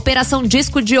 A Operação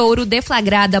Disco de Ouro,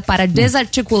 deflagrada para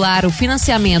desarticular o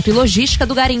financiamento e logística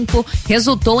do garimpo,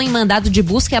 resultou em mandado de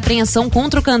busca e apreensão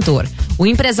contra o cantor. O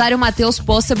empresário Matheus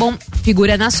Possebon,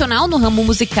 figura nacional no ramo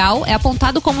musical, é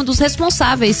apontado como um dos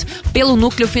responsáveis pelo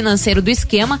núcleo financeiro do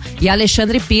esquema, e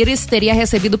Alexandre Pires teria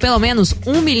recebido pelo menos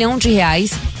R$1 milhão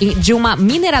de uma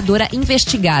mineradora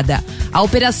investigada. A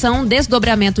operação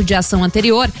Desdobramento de Ação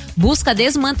Anterior busca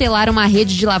desmantelar uma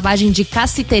rede de lavagem de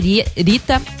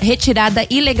cassiterita retirada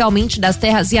ilegalmente das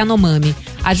terras Yanomami.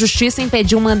 A justiça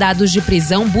impediu mandados de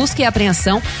prisão, busca e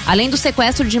apreensão, além do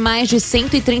sequestro de mais de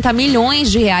 130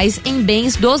 milhões de reais em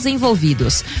bens dos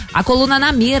envolvidos. A coluna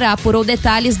Na Mira apurou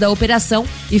detalhes da operação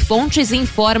e fontes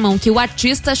informam que o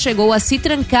artista chegou a se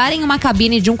trancar em uma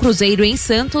cabine de um cruzeiro em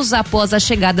Santos após a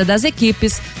chegada das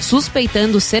equipes,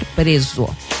 suspeitando ser preso.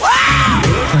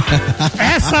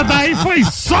 Essa daí foi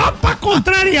só pra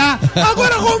contrariar.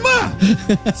 Agora, Romã,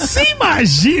 se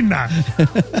imagina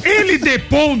ele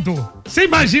depondo. Você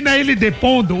imagina ele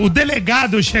depondo, o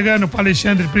delegado chegando pro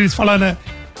Alexandre Pires falando: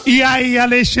 e aí,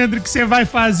 Alexandre, o que você vai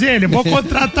fazer? Ele, vou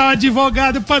contratar um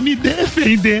advogado pra me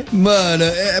defender. Mano,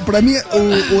 pra mim,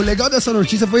 o legal dessa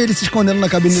notícia foi ele se escondendo na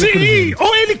cabine do cruzeiro. Sim,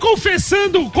 ou ele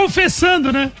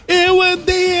confessando, né? Eu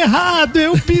andei errado,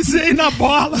 eu pisei na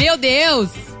bola. Meu Deus!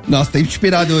 Nossa, tem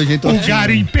inspirado hoje, hein? O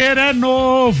garimpeiro é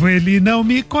novo, ele não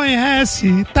me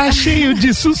conhece, tá cheio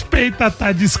de suspeita,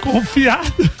 tá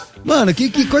desconfiado. Mano,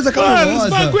 que coisa cabulosa. Mano, esse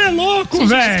bagulho é louco,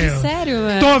 velho. Sério,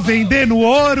 velho? Tô vendendo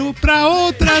ouro pra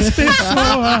outras pessoas.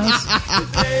 Mano,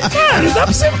 dá pra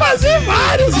você fazer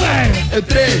vários, velho.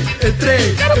 Entrei.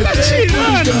 O cara tá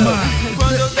tirando, mano.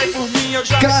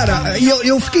 Cara,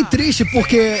 eu fiquei triste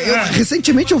porque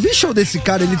recentemente eu vi show desse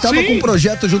cara. Ele tava com um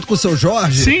projeto junto com o seu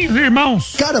Jorge. Sim,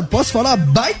 irmãos. Cara, posso falar?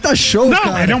 Baita show, não,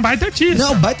 cara. Ele é um baita artista.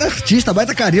 Não, baita artista,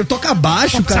 baita carinha. Toca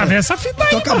baixo, cara. Sabe essa fita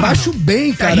aí, toca baixo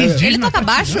bem, cara. Ele toca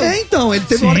baixo? Então, ele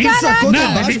teve uma hora que ele sacou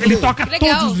não, baixo. Ele toca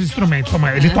todos os instrumentos,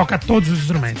 ele toca todos os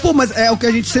instrumentos. Pô, mas é o que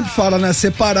a gente sempre fala, né?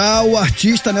 Separar o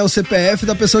artista, né? O CPF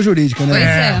da pessoa jurídica, né? Pois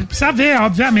é. Precisa ver,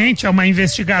 obviamente, é uma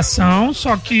investigação,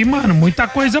 só que, mano, muita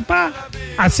coisa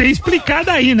a ser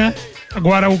explicada aí, né?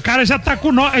 Agora, o cara já tá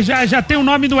com já tem o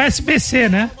nome do SBC,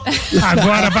 né?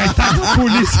 Agora vai estar na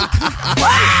polícia.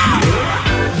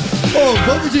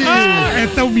 Vamos de...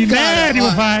 então o minério,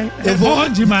 cara, vai. Bom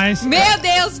demais. Meu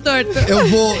Deus, torto. Eu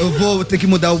vou ter que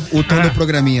mudar o tom do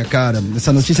programinha, cara.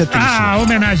 Essa notícia é triste.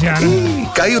 Homenagear.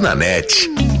 Caiu na net.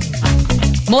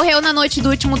 Morreu na noite do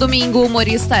último domingo o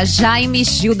humorista Jaime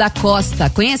Gil da Costa,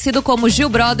 conhecido como Gil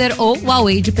Brother ou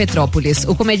Huawei de Petrópolis.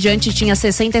 O comediante tinha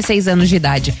 66 anos de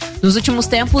idade. Nos últimos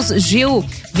tempos, Gil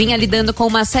vinha lidando com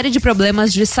uma série de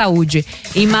problemas de saúde.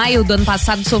 Em maio do ano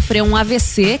passado, sofreu um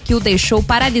AVC que o deixou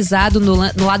paralisado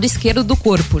no lado esquerdo do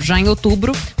corpo. Já em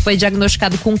outubro, foi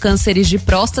diagnosticado com cânceres de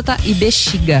próstata e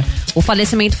bexiga. O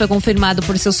falecimento foi confirmado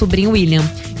por seu sobrinho William.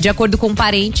 De acordo com um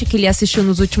parente que lhe assistiu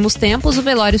nos últimos tempos, o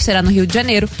velório será no Rio de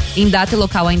Janeiro, em data e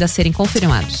local ainda a serem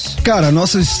confirmados. Cara,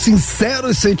 nossos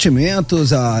sinceros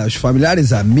sentimentos aos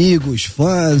familiares, amigos,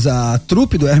 fãs, a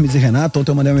trupe do Hermes e Renato.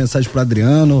 Ontem eu mandei uma mensagem pro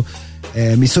Adriano,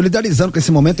 me solidarizando com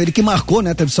esse momento, ele que marcou,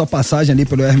 né, teve sua passagem ali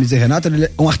pelo Hermes e Renato. Ele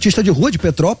é um artista de rua de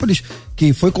Petrópolis,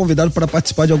 que foi convidado para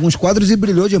participar de alguns quadros e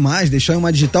brilhou demais, deixou em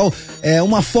uma digital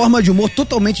uma forma de humor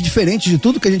totalmente diferente de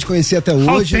tudo que a gente conhecia até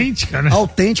hoje. Autêntica, né?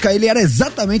 Autêntica, ele era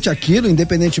exatamente aquilo,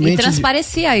 independentemente... E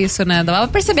transparecia isso, né? Dava pra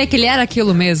perceber que ele era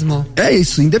aquilo mesmo. É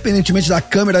isso, independentemente da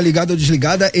câmera ligada ou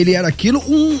desligada, ele era aquilo,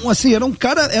 era um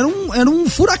cara, era um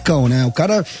furacão, né? O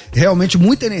cara realmente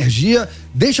muita energia,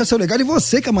 deixa seu legado. E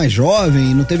você que é mais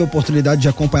jovem e não teve a oportunidade de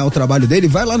acompanhar o trabalho dele,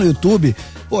 vai lá no YouTube.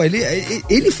 Pô,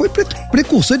 ele foi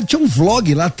precursor, ele tinha um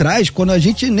vlog lá atrás, quando a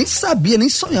gente nem sabia, nem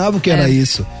sonhava o que era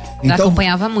isso. Então,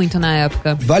 acompanhava muito na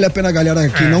época. Vale a pena a galera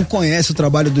que não conhece o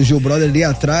trabalho do Gil Brother ali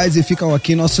atrás, e ficam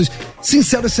aqui nossos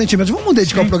sinceros sentimentos. Vamos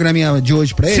dedicar o programinha de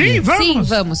hoje pra ele? Sim,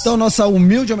 vamos. Então, nossa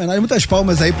humilde homenagem, muitas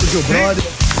palmas aí pro Gil Brother,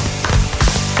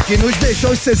 que nos deixou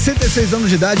aos 66 anos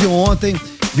de idade ontem,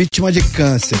 vítima de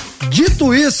câncer.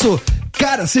 Dito isso,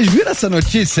 cara, vocês viram essa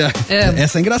notícia?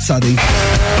 Essa é engraçada, hein?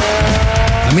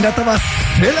 A menina tava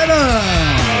acelerando.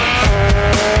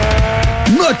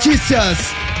 Notícias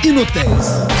inúteis.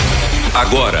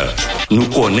 Agora, no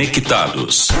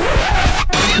Conectados.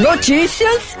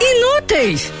 Notícias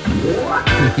inúteis.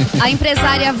 A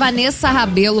empresária Vanessa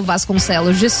Rabelo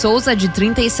Vasconcelos de Souza, de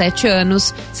 37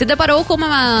 anos, se deparou com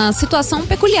uma situação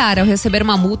peculiar ao receber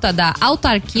uma multa da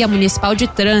Autarquia Municipal de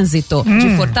Trânsito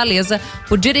de Fortaleza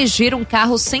por dirigir um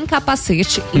carro sem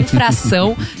capacete,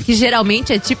 infração que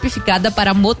geralmente é tipificada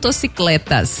para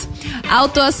motocicletas. A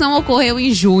autuação ocorreu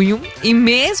em junho e,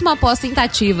 mesmo após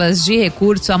tentativas de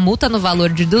recurso, a multa no valor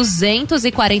de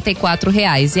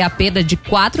R$244 e a perda de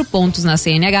 4 pontos na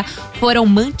CNH foram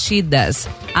mantidas.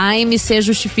 A AMC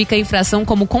justifica a infração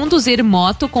como conduzir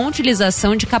moto com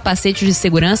utilização de capacete de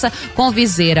segurança com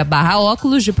viseira /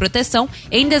 óculos de proteção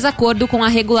em desacordo com a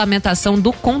regulamentação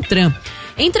do CONTRAN.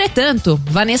 Entretanto,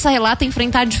 Vanessa relata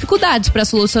enfrentar dificuldades para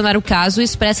solucionar o caso e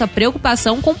expressa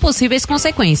preocupação com possíveis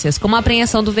consequências, como a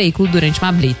apreensão do veículo durante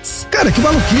uma blitz. Cara, que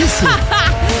maluquice!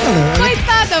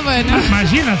 Coitada, mano.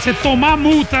 Imagina, você tomar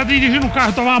multa, dirigindo um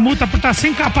carro, tomar multa por estar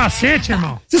sem capacete,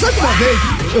 irmão. Você sabe que uma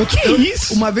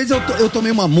vez... Uma vez eu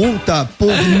tomei uma multa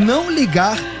por não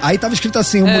ligar, aí tava escrito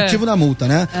assim, o motivo da multa,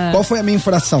 né? Qual foi a minha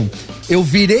infração? Eu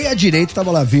virei à direita,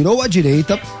 tava lá, virou à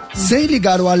direita, sem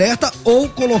ligar o alerta ou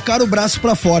colocar o braço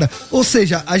pra fora. Ou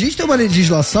seja, a gente tem uma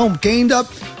legislação que ainda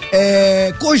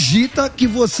cogita que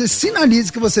você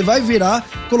sinalize que você vai virar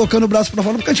colocando o braço pra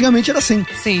fora, porque antigamente era assim.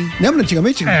 Sim. Lembra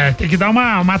antigamente? Tem que dar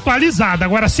uma atualizada.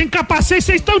 Agora, sem capacete,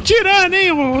 vocês estão tirando,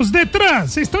 hein, os Detran?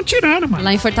 Vocês estão tirando, mano.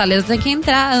 Lá em Fortaleza tem que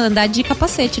andar de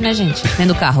capacete, né, gente?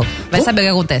 Dentro do carro. Vai saber o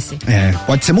que acontece.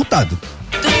 Pode ser multado.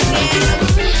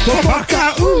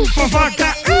 Fofoca,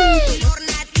 fofoca,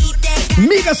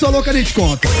 Miga sua louca, a gente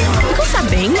conta. Ficou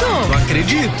sabendo? Não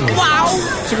acredito. Uau,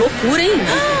 que loucura, hein?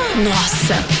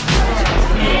 Nossa.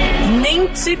 Nem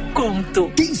te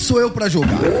conto. Quem sou eu pra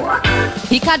julgar?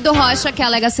 Ricardo Rocha, que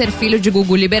alega ser filho de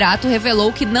Gugu Liberato,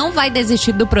 revelou que não vai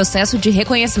desistir do processo de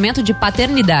reconhecimento de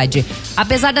paternidade.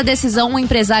 Apesar da decisão, o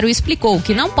empresário explicou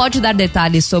que não pode dar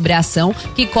detalhes sobre a ação,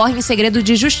 que corre em segredo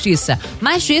de justiça,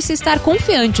 mas disse estar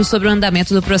confiante sobre o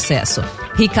andamento do processo.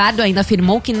 Ricardo ainda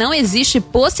afirmou que não existe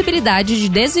possibilidade de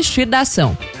desistir da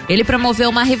ação. Ele promoveu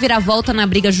uma reviravolta na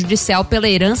briga judicial pela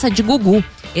herança de Gugu,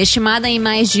 estimada em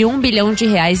mais de R$1 bilhão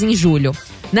em julho.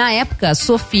 Na época,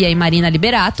 Sofia e Marina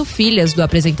Liberato, filhas do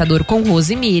apresentador com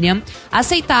Rose e Miriam,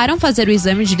 aceitaram fazer o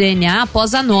exame de DNA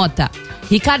após a nota.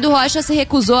 Ricardo Rocha se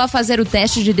recusou a fazer o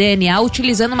teste de DNA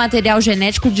utilizando o material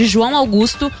genético de João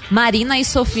Augusto, Marina e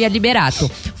Sofia Liberato,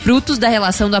 frutos da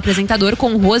relação do apresentador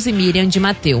com Rose Miriam de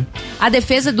Mateu. A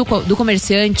defesa do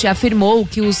comerciante afirmou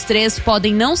que os três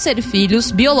podem não ser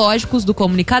filhos biológicos do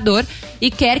comunicador e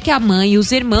quer que a mãe e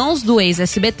os irmãos do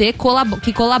ex-SBT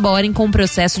que colaborem com o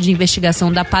processo de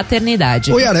investigação da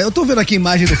paternidade. Ô, Yara, eu tô vendo aqui a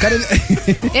imagem do cara.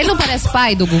 Ele não parece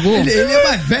pai do Gugu? Ele é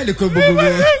mais velho que o Gugu.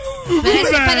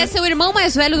 Parece o irmão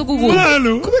mais velho do Gugu.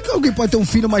 Mano, como é que alguém pode ter um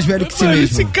filho mais velho que si mano,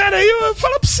 mesmo? Esse cara aí, eu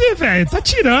falo pra você, velho, tá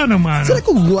tirando, mano. Será que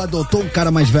o Gugu adotou um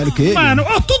cara mais velho que ele? Mano,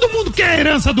 ó, todo mundo quer a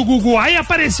herança do Gugu. Aí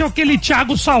apareceu aquele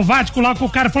Thiago Salvático lá, que o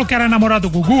cara falou que era namorado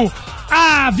do Gugu.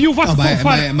 A viúva ficou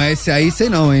fora. Mas esse aí sei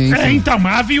não, hein? Então,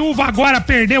 mas a viúva agora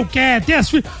perdeu, quer ter as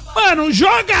filhas. Mano,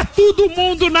 joga todo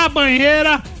mundo na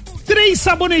banheira. 3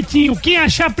 sabonetinhos. Quem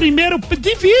achar primeiro,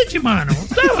 divide, mano.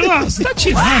 Nossa, tá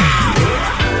tirando.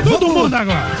 Todo mundo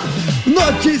agora.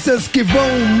 Notícias que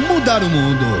vão mudar o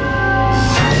mundo.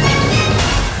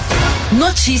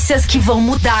 Notícias que vão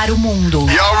mudar o mundo.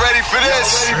 Y'all ready for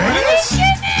this?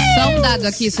 Só um dado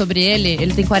aqui sobre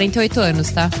ele tem 48 anos,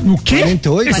 tá? O quê?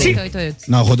 48? 48 anos.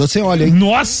 Não, rodou sem óleo, hein?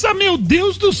 Nossa, meu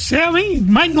Deus do céu, hein?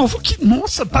 Mais novo que...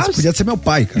 Nossa, tá... Nossa, podia ser meu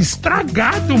pai, cara.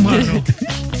 Estragado, mano.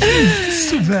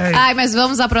 Isso, velho. Ai, mas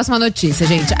vamos à próxima notícia,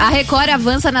 gente. A Record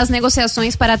avança nas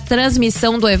negociações para a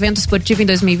transmissão do evento esportivo em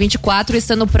 2024,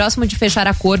 estando próximo de fechar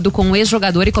acordo com o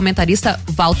ex-jogador e comentarista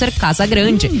Walter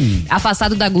Casagrande,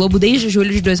 afastado da Globo desde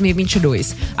julho de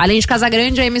 2022. Além de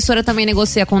Casagrande, a emissora também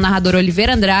negocia com o narrador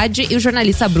Oliveira Andrade e o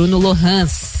jornalista Bruno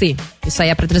Lohance. Isso aí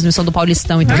é pra transmissão do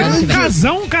Paulistão, então.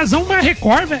 Casão na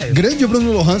Record, velho. Grande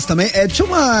Bruno Lohance também. Tinha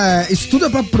uma... Estuda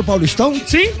pro Paulistão?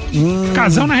 Sim.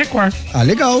 Casão na Record. Ah,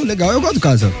 legal. Eu gosto do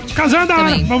Casão. Casão é da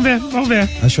hora. Vamos ver.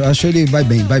 Acho ele vai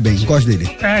bem. Gosto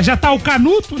dele. Já tá o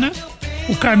Canuto, né?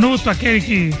 O Canuto, aquele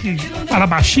que fala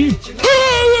baixinho.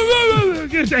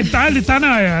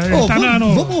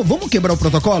 Vamos quebrar o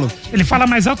protocolo? Ele fala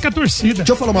mais alto que a torcida.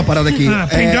 Deixa eu falar uma parada aqui.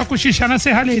 Aprendeu a cochichar na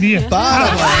serralheria.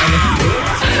 Para,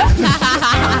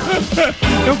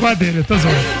 Eu gosto dele, eu tô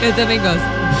zoando. Eu também gosto.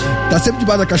 Tá sempre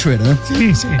debaixo da cachoeira, né?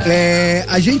 Sim.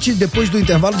 A gente, depois do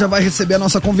intervalo, já vai receber a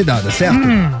nossa convidada, certo?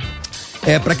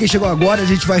 Pra quem chegou agora, a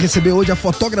gente vai receber hoje a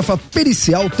fotógrafa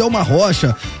pericial Telma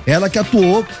Rocha. Ela que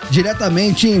atuou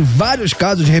diretamente em vários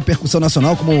casos de repercussão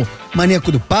nacional, como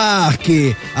Maníaco do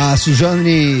Parque, a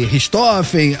Suzane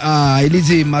Richthofen, a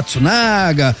Elise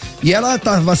Matsunaga. E ela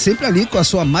tava sempre ali com a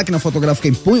sua máquina fotográfica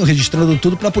em punho, registrando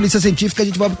tudo pra polícia científica. A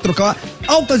gente vai trocar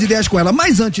altas ideias com ela.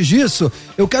 Mas antes disso,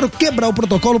 eu quero quebrar o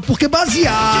protocolo, porque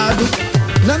baseado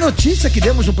na notícia que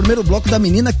demos no primeiro bloco da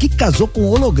menina que casou com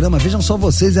holograma. Vejam só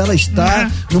vocês, ela está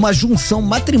numa junção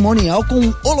matrimonial com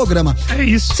um holograma. É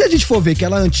isso. Se a gente for ver que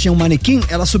ela antes tinha um manequim,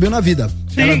 ela subiu na vida.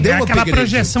 Sim, ela deu aquela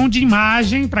projeção de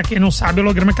imagem, pra quem não sabe, o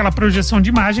holograma é aquela projeção de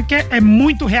imagem que é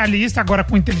muito realista, agora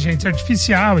com inteligência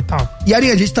artificial e tal. E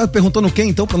Ari, a gente tá perguntando quem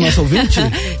então pro nosso ouvinte?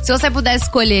 Se você pudesse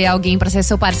escolher alguém pra ser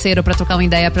seu parceiro, pra trocar uma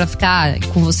ideia, pra ficar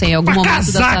com você em algum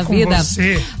momento da sua vida,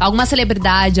 alguma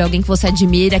celebridade, alguém que você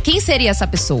admira, quem seria essa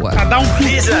pessoa? Pra dar um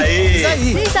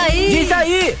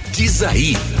Diz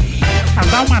aí. Pra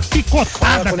dar uma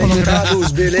picotada com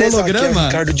Conectados, beleza? Holograma? Aqui é o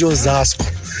Ricardo de Osasco.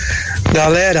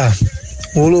 Galera,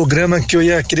 o holograma que eu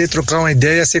ia querer trocar uma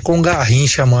ideia ia ser com o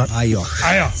Garrincha, mano. Aí, ó.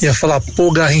 Ia falar,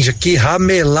 pô, Garrincha, que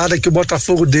ramelada que o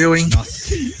Botafogo deu, hein?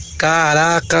 Nossa.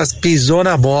 Caracas, pisou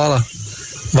na bola.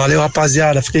 Valeu,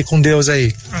 rapaziada. Fiquei com Deus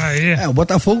aí. O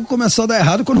Botafogo começou a dar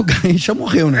errado quando o Garrincha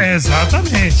morreu, né?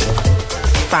 Exatamente.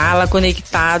 Fala,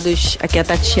 Conectados. Aqui é a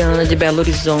Tatiana de Belo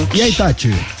Horizonte. E aí,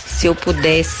 Tati? Se eu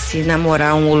pudesse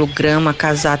namorar um holograma,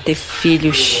 casar, ter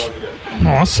filhos...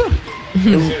 Nossa!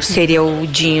 Eu seria o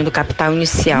Dinho do Capital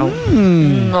Inicial.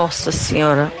 Nossa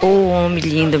Senhora. Ô homem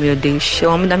lindo, meu Deus. É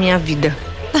o homem da minha vida.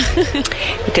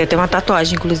 Eu tenho até uma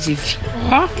tatuagem, inclusive.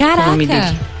 Caraca! O nome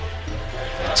dele.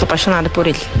 Sou apaixonada por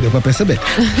ele. Deu pra perceber.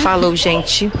 Falou,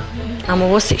 gente. Amo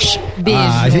vocês. Beijo.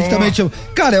 A gente também te...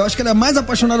 Cara, eu acho que ela é mais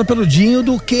apaixonada pelo Dinho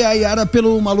do que a Yara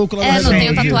pelo maluco lá no não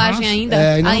tenho tatuagem ainda.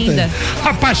 Ainda.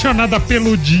 Apaixonada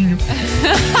pelo Dinho.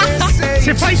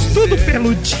 Você faz tudo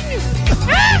pelo Dinho.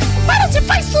 Você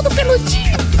faz tudo pelo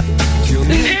Dinho.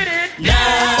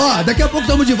 Ó, daqui a pouco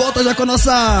estamos de volta já com a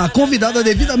nossa convidada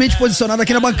devidamente posicionada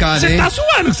aqui na bancada. Você tá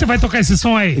zoando que você vai tocar esse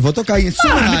som aí? Eu vou tocar isso.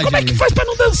 Mano, como é que faz pra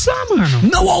não dançar, mano?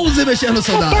 Não ouse mexer no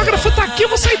celular. O fotógrafo tá aqui, eu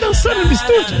vou sair dançando no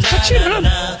estúdio. Tá tirando.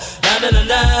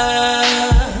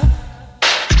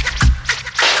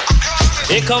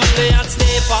 Here comes the hot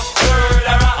sniper.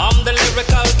 I'm the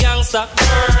lyrical gangster.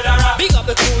 Big up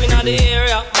the crew in the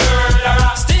area.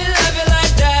 Still love you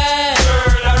like that.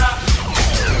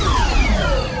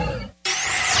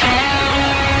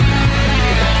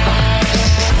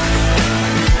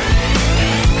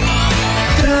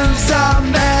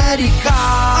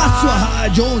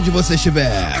 onde você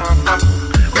estiver.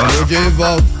 Tamo de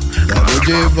volta, tamo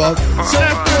de volta. Seu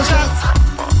projeto.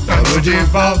 Tamo de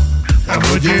volta,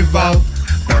 tamo de volta,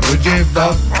 tamo de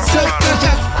volta. Seu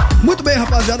projeto. Muito bem,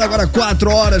 rapaziada, agora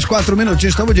 4 horas, 4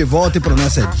 minutinhos, estamos de volta e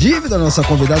promessa é dívida. Nossa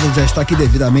convidada já está aqui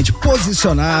devidamente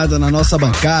posicionada na nossa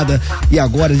bancada e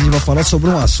agora a gente vai falar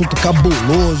sobre um assunto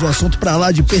cabuloso, um assunto pra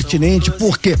lá de pertinente,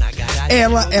 porque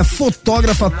ela é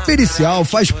fotógrafa pericial,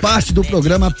 faz parte do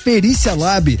programa Pericial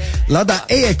Lab, lá da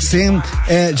AXN,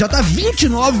 já tá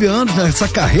 29 anos nessa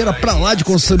carreira pra lá de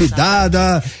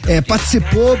consolidada,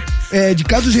 participou de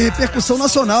casos de repercussão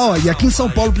nacional, e aqui em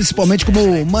São Paulo principalmente,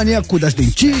 como maníaco das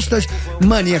dentistas,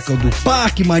 maníaco do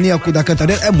parque, maníaco da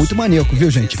Cantareira, é muito maníaco,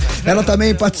 viu, gente? Ela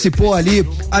também participou ali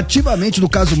ativamente do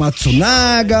caso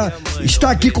Matsunaga,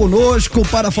 está aqui conosco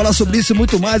para falar sobre isso e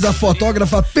muito mais, a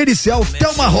fotógrafa pericial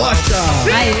Telma Rocha.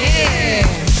 Aê!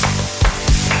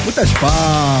 Muitas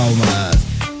palmas.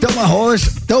 Telma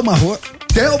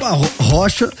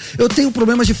Rocha, eu tenho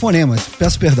problemas de fonemas,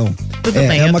 peço perdão. Tudo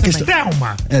bem, é uma questão.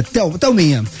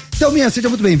 Telminha, seja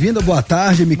muito bem-vinda, boa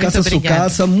tarde, Micassa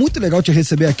Sucaça, muito legal te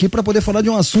receber aqui para poder falar de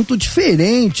um assunto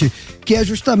diferente, que é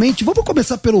justamente, vamos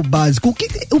começar pelo básico,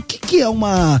 o que é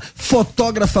uma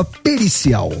fotógrafa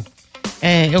pericial?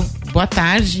 Boa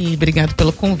tarde e obrigado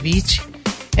pelo convite.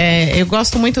 Eu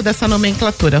gosto muito dessa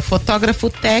nomenclatura, fotógrafo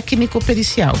técnico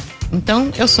pericial. Então,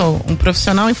 eu sou um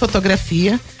profissional em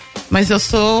fotografia, mas eu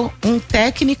sou um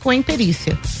técnico em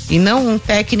perícia e não um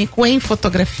técnico em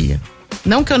fotografia.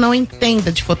 Não que eu não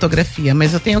entenda de fotografia,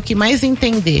 mas eu tenho que mais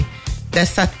entender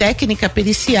dessa técnica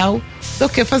pericial do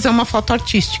que fazer uma foto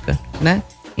artística, né?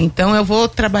 Então eu vou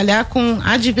trabalhar com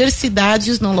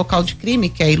adversidades no local de crime,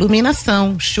 que é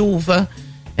iluminação, chuva,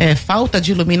 falta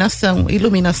de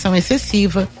iluminação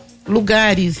excessiva,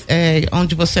 lugares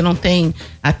onde você não tem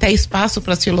até espaço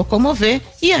para se locomover,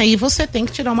 e aí você tem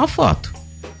que tirar uma foto,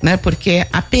 né? Porque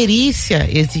a perícia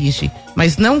exige,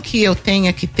 mas não que eu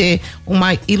tenha que ter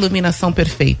uma iluminação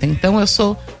perfeita. Então eu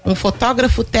sou um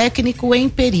fotógrafo técnico em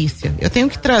perícia. Eu tenho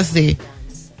que trazer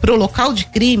para o local de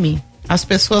crime as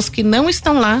pessoas que não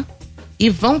estão lá e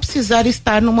vão precisar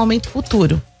estar no momento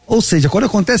futuro. Ou seja, quando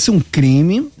acontece um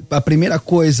crime, a primeira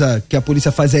coisa que a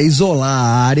polícia faz é isolar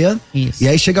a área. Isso. E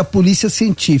aí chega a polícia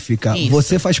científica. Isso.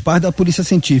 Você faz parte da polícia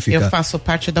científica. Eu faço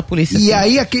parte da polícia científica.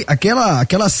 E aí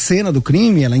aquela cena do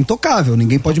crime, ela é intocável.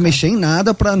 Ninguém pode mexer em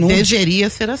nada pra não... Deveria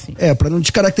ser assim. Pra não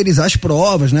descaracterizar as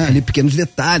provas, né? Ali pequenos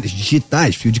detalhes,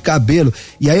 digitais, fio de cabelo.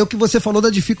 E aí o que você falou da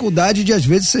dificuldade de às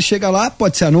vezes você chega lá,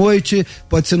 pode ser à noite,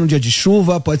 pode ser num dia de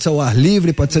chuva, pode ser ao ar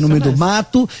livre, pode ser no meio do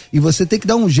mato, e você tem que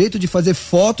dar um jeito de fazer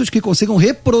fotos que consigam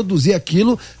reproduzir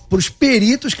aquilo para os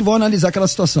peritos que vão analisar aquela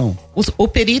situação. O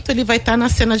perito, ele vai estar na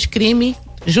cena de crime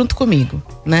junto comigo,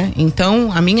 né?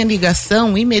 Então a minha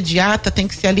ligação imediata tem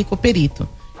que ser ali com o perito.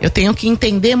 Eu tenho que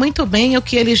entender muito bem o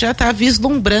que ele já está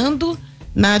vislumbrando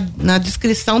na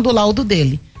descrição do laudo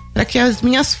dele, para que as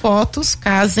minhas fotos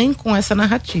casem com essa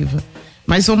narrativa.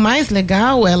 Mas o mais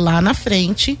legal é lá na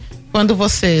frente, quando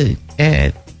você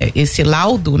esse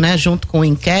laudo, né, junto com o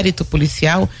inquérito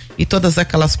policial e todas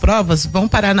aquelas provas vão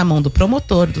parar na mão do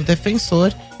promotor, do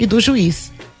defensor e do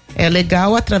juiz. É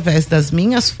legal, através das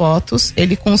minhas fotos,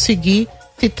 ele conseguir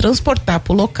se transportar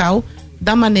para o local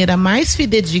da maneira mais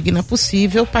fidedigna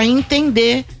possível para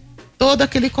entender todo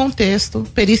aquele contexto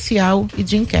pericial e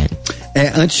de inquérito.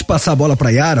 Antes de passar a bola para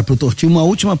Yara, pro Tortinho, uma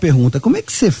última pergunta. Como é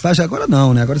que você faz? Agora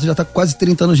não, né? Agora você já tá com quase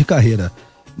 30 anos de carreira.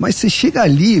 Mas você chega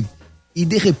ali e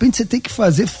de repente você tem que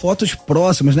fazer fotos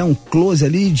próximas, né? Um close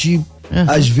ali de,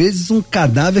 às vezes, um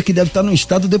cadáver que deve estar num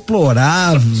estado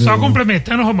deplorável. Só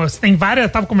complementando, Romance, tem várias, eu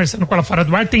tava conversando com ela fora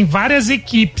do ar, tem várias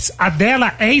equipes. A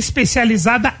dela é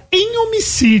especializada em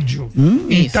homicídio.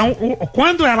 Então,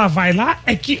 quando ela vai lá,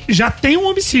 é que já tem um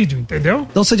homicídio, entendeu?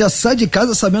 Então você já sai de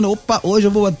casa sabendo, opa, hoje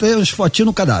eu vou bater uns fotinhos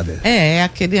no cadáver.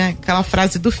 Aquela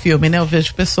frase do filme, né? Eu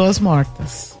vejo pessoas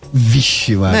mortas.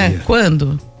 Vixe, Maria. Né?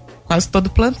 Quando? Quase todo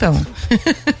plantão.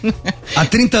 Há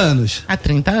 30 anos? Há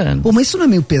 30 anos. Pô, mas isso não é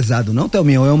meio pesado, não,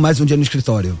 Thelminha? Ou é mais um dia no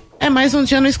escritório? É mais um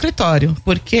dia no escritório,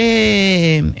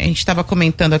 porque a gente estava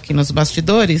comentando aqui nos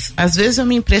bastidores, às vezes eu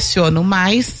me impressiono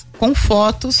mais com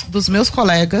fotos dos meus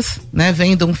colegas, né,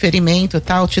 vendo um ferimento e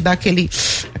tal, te dá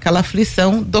aquela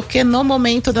aflição, do que no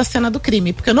momento da cena do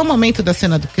crime. Porque no momento da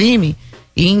cena do crime,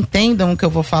 e entendam o que eu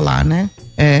vou falar, né?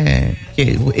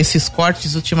 Que esses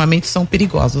cortes ultimamente são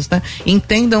perigosos, né?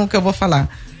 Entendam o que eu vou falar.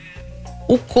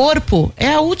 O corpo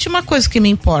é a última coisa que me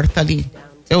importa ali.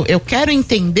 Eu quero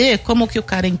entender como que o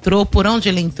cara entrou, por onde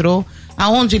ele entrou,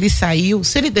 aonde ele saiu,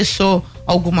 se ele deixou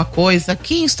alguma coisa,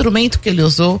 que instrumento que ele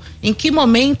usou, em que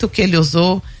momento que ele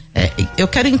usou. Eu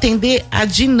quero entender a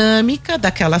dinâmica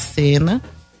daquela cena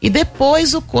E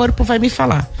depois o corpo vai me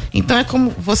falar. Então é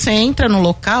como você entra no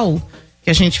local, que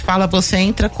a gente fala, você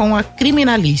entra com a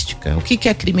criminalística. O que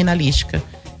é a criminalística?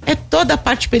 É toda a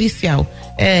parte pericial.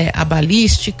 É a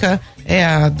balística, é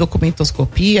a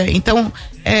documentoscopia. Então,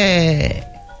 é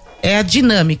a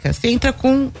dinâmica. Você entra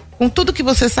com tudo que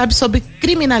você sabe sobre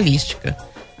criminalística.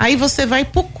 Aí você vai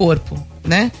pro corpo,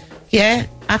 né? Que é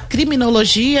a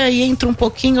criminologia e entra um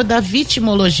pouquinho da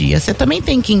vitimologia. Você também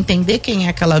tem que entender quem é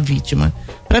aquela vítima,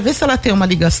 para ver se ela tem uma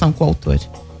ligação com o autor.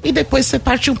 E depois você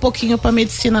parte um pouquinho para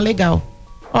medicina legal.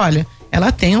 Olha,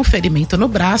 ela tem um ferimento no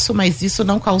braço, mas isso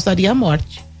não causaria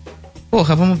morte.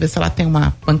 Porra, vamos ver se ela tem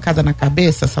uma pancada na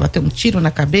cabeça, se ela tem um tiro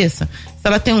na cabeça, se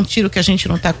ela tem um tiro que a gente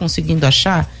não tá conseguindo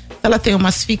achar, se ela tem uma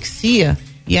asfixia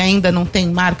e ainda não tem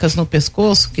marcas no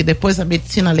pescoço, que depois a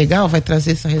medicina legal vai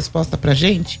trazer essa resposta pra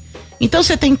gente. Então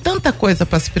você tem tanta coisa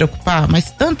para se preocupar,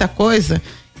 mas tanta coisa,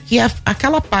 que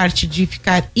aquela parte de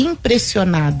ficar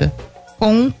impressionada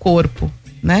com um corpo,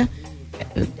 né?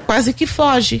 Quase que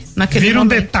foge naquele Vira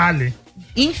momento. Um detalhe.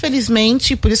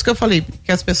 Infelizmente, por isso que eu falei,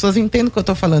 que as pessoas entendem o que eu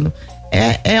tô falando.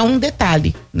 É um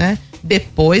detalhe, né?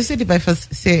 Depois ele vai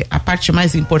ser a parte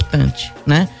mais importante,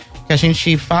 né? Que a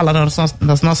gente fala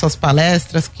nas nossas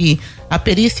palestras, que a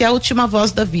perícia é a última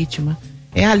voz da vítima.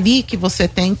 É ali que você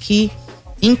tem que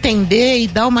entender e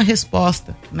dar uma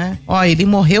resposta, né? Ó, ele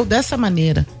morreu dessa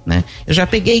maneira, né? Eu já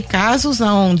peguei casos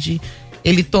onde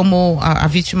ele a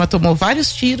vítima tomou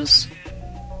vários tiros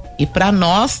e para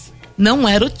nós não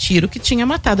era o tiro que tinha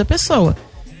matado a pessoa.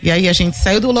 E aí a gente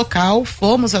saiu do local,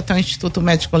 fomos até o Instituto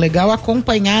Médico Legal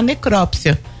acompanhar a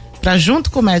necrópsia, para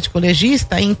junto com o médico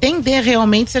legista entender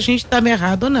realmente se a gente estava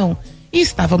errado ou não. E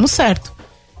estávamos certo.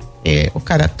 O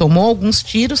cara tomou alguns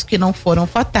tiros que não foram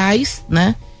fatais,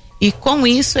 né? E com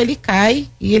isso ele cai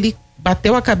e ele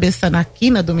bateu a cabeça na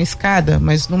quina de uma escada,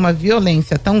 mas numa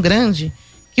violência tão grande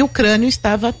que o crânio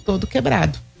estava todo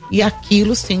quebrado. E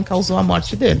aquilo sim causou a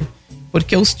morte dele.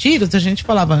 Porque os tiros a gente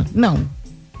falava, não,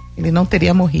 ele não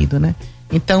teria morrido, né?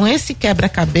 Então esse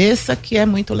quebra-cabeça que é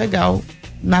muito legal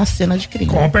na cena de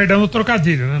crime. Com perdão do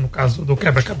trocadilho, né? No caso do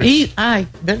quebra-cabeça. Ai,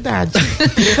 verdade.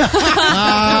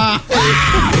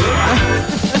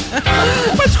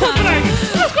 Pode contrair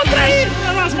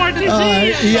as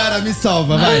mortezinhas. Yara, me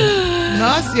salva, vai.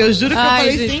 Nossa, eu juro que eu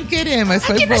falei gente, sem querer, mas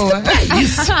foi boa.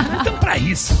 Então pra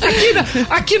isso.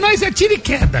 Aqui nós é tiro e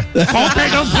queda. Com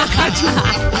perdão do trocadilho.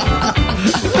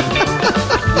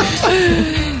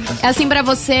 É assim, pra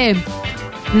você,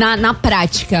 na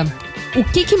prática, o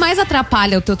que mais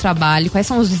atrapalha o teu trabalho? Quais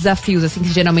são os desafios, assim,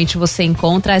 que geralmente você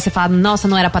encontra? Aí você fala, nossa,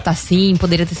 não era pra estar assim,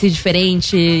 poderia ter sido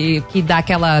diferente, que dá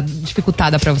aquela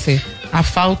dificultada pra você? A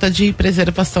falta de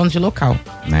preservação de local,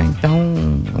 né? Então,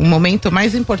 o momento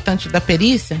mais importante da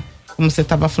perícia, como você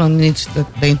estava falando no início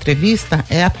da entrevista,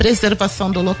 é a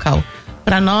preservação do local.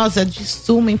 Para nós é de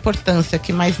suma importância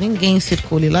que mais ninguém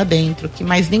circule lá dentro, que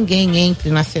mais ninguém entre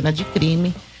na cena de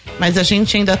crime, mas a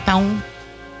gente ainda tá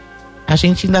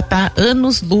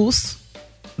anos-luz,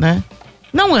 né?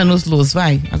 Não anos-luz,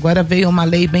 vai. Agora veio uma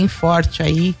lei bem forte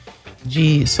aí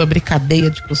sobre cadeia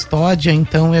de custódia,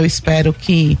 então eu espero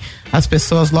que as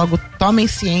pessoas logo tomem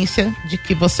ciência de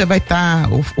que você vai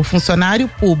estar, o funcionário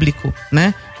público,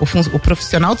 né? O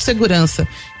profissional de segurança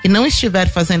que não estiver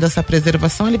fazendo essa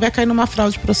preservação, ele vai cair numa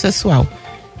fraude processual.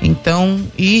 Então,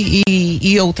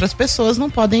 e outras pessoas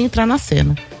não podem entrar na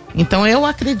cena. Então eu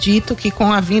acredito que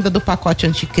com a vinda do pacote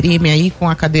anticrime aí, com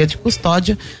a cadeia de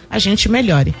custódia, a gente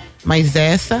melhore. Mas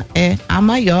essa é a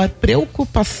maior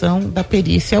preocupação da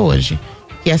perícia hoje.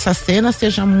 Que essa cena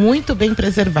seja muito bem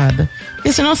preservada.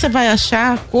 Porque senão você vai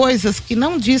achar coisas que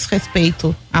não diz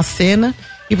respeito à cena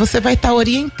e você vai estar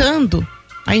orientando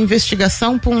a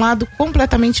investigação para um lado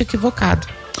completamente equivocado,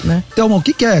 né? Telma, o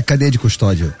que é cadeia de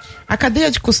custódia? A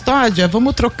cadeia de custódia,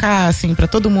 vamos trocar assim, para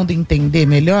todo mundo entender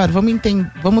melhor,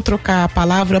 vamos trocar a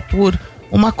palavra por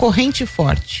uma corrente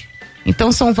forte.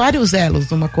 Então são vários elos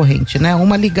numa corrente, né?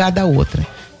 Uma ligada à outra.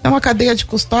 Então a cadeia de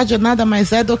custódia nada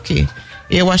mais é do que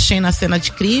eu achei na cena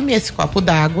de crime esse copo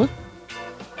d'água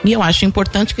e eu acho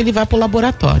importante que ele vá para o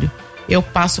laboratório. Eu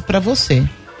passo para você.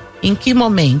 Em que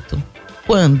momento?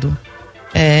 Quando?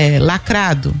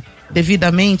 Lacrado?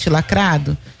 Devidamente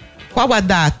lacrado? Qual a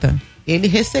data? Ele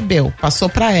recebeu, passou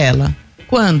para ela.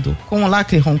 Quando? Com o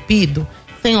lacre rompido?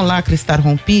 Sem o lacre estar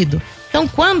rompido? Então,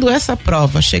 quando essa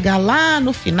prova chegar lá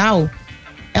no final,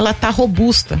 ela tá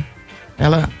robusta.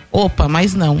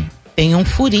 Mas não, tem um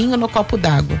furinho no copo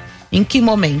d'água. Em que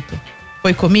momento?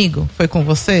 Foi comigo? Foi com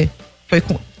você?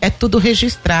 É tudo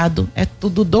registrado, é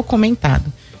tudo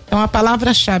documentado. Então, a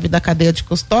palavra-chave da cadeia de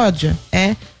custódia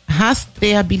é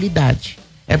rastreabilidade.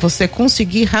 É você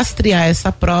conseguir rastrear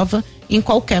essa prova em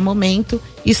qualquer momento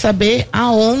e saber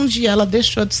aonde ela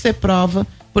deixou de ser prova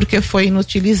porque foi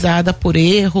inutilizada por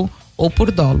erro ou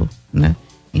por dolo, né?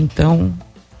 Então,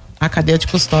 a cadeia de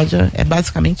custódia é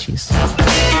basicamente isso.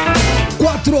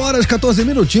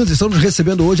 4h14. Estamos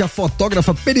recebendo hoje a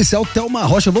fotógrafa pericial Telma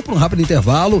Rocha. Eu vou para um rápido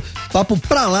intervalo. Papo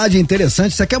pra lá de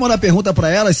interessante. Você quer mandar pergunta para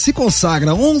ela? Se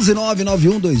consagra.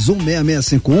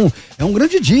 11991216651. É um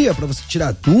grande dia para você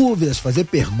tirar dúvidas, fazer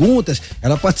perguntas.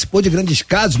 Ela participou de grandes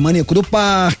casos, Maníaco do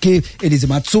Parque, Elise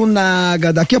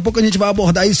Matsunaga. Daqui a pouco a gente vai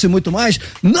abordar isso e muito mais.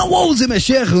 Não ouse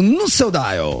mexer no seu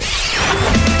dial.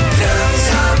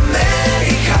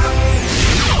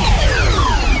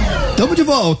 Estamos de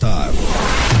volta.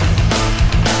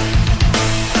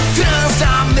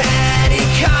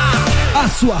 Transamérica, a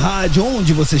sua rádio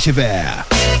onde você estiver.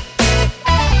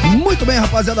 Muito bem,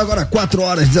 rapaziada, agora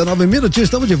 4h19.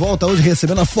 Estamos de volta hoje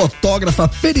recebendo a fotógrafa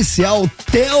pericial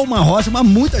Telma Rocha, mas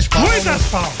muitas palmas. Muitas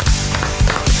palmas.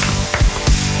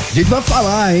 A gente vai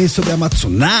falar, hein, sobre a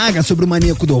Matsunaga, sobre o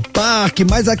Maníaco do Parque,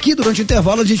 mas aqui durante o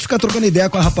intervalo a gente fica trocando ideia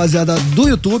com a rapaziada do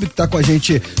YouTube que tá com a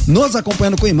gente nos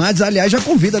acompanhando com imagens. Aliás, já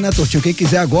convida, né, Tortinho? Quem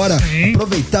quiser agora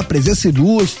aproveitar a presença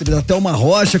ilustre da Telma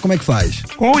Rocha, como é que faz?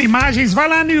 Com imagens, vai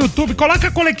lá no YouTube, coloca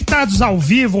Conectados ao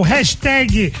vivo,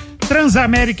 hashtag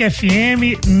Transamérica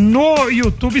FM no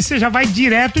YouTube, você já vai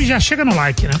direto e já chega no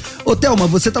like, né? Ô, Telma,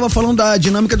 você tava falando da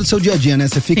dinâmica do seu dia a dia, né?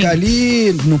 Você fica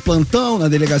ali no plantão, na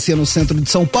delegacia no centro de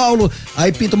São Paulo,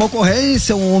 aí pinta uma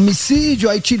ocorrência, um homicídio,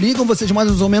 aí te ligam, vocês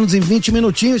mais ou menos em 20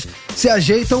 minutinhos se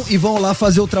ajeitam e vão lá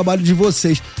fazer o trabalho de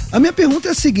vocês. A minha pergunta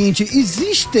é a seguinte,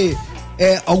 existe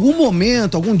algum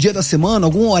momento, algum dia da semana,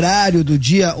 algum horário do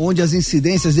dia onde as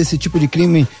incidências desse tipo de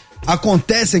crime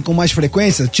acontecem com mais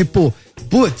frequência? Tipo,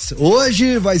 putz,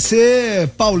 hoje vai ser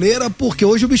pauleira porque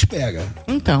hoje o bicho pega.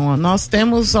 Então, nós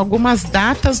temos algumas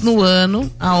datas no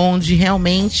ano aonde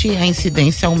realmente a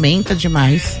incidência aumenta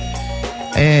demais,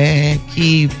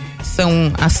 que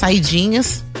são as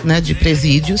saidinhas, né, de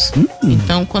presídios.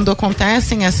 Então, quando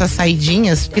acontecem essas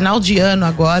saidinhas, final de ano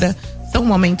agora, são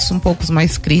momentos um pouco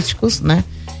mais críticos, né?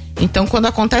 Então, quando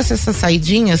acontecem essas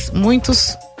saidinhas,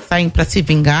 muitos saem para se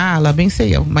vingar, lá bem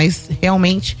sei eu, mas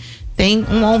realmente tem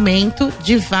um aumento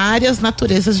de várias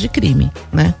naturezas de crime,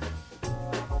 né?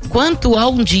 Quanto a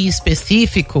um dia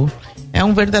específico, é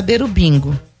um verdadeiro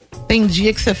bingo. Tem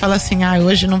dia que você fala assim,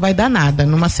 hoje não vai dar nada,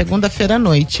 numa segunda-feira à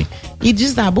noite, e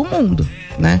desaba o mundo,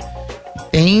 né?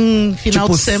 Tem final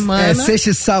de semana. Sexta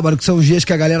e sábado, que são os dias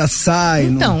que a galera sai.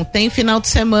 Então, tem final de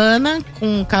semana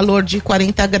com calor de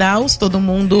 40 graus, todo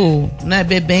mundo, né,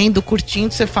 bebendo,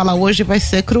 curtindo. Você fala, hoje vai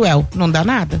ser cruel. Não dá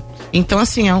nada. Então,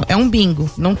 assim, é um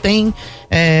bingo. Não tem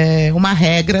uma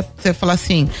regra. Você fala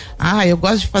assim, eu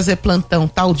gosto de fazer plantão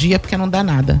tal dia porque não dá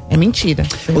nada. É mentira.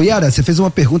 Ô, Yara, você fez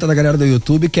uma pergunta da galera do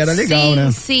YouTube que era legal,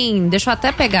 né? Sim, deixa eu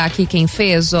até pegar aqui quem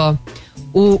fez, ó.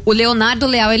 O Leonardo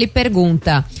Leal, ele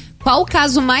pergunta: qual o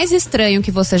caso mais estranho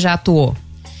que você já atuou?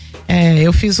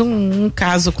 Eu fiz um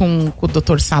caso com o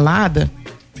Dr. Salada,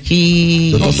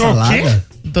 que... Dr. Salada?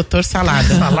 Dr.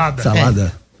 Salada.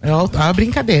 Salada. É uma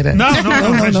brincadeira. Não,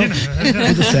 imagina.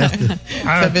 Tudo certo.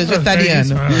 Você é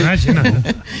vegetariano. Imagina.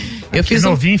 Eu fiz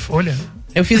novinho em folha.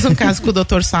 Eu fiz um caso com o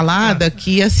Dr. Salada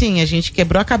que, assim, a gente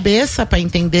quebrou a cabeça pra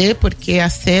entender, porque a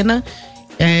cena...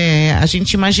 a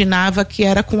gente imaginava que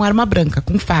era com arma branca,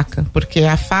 com faca, porque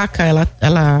a faca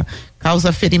ela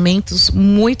causa ferimentos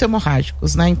muito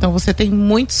hemorrágicos, né? Então você tem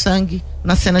muito sangue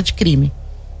na cena de crime.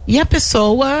 E a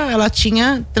pessoa, ela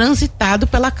tinha transitado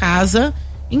pela casa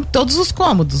em todos os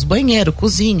cômodos, banheiro,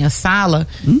 cozinha, sala,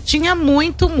 tinha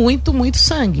muito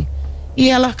sangue. E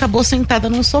ela acabou sentada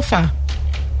num sofá.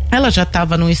 Ela já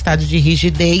estava num estado de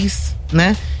rigidez,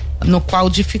 né? No qual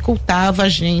dificultava a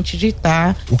gente de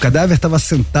estar. O cadáver estava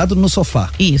sentado no sofá.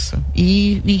 Isso.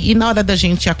 E na hora da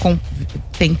gente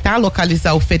tentar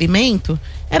localizar o ferimento,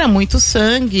 era muito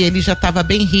sangue, ele já estava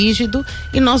bem rígido,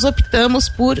 e nós optamos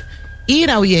por ir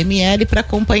ao IML para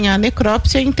acompanhar a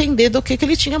necrópsia e entender do que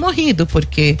ele tinha morrido,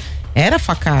 porque era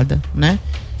facada, né?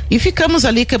 E ficamos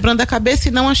ali quebrando a cabeça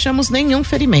e não achamos nenhum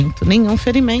ferimento.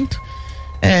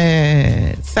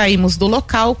 Saímos do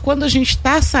local. Quando a gente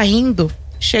está saindo,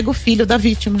 chega o filho da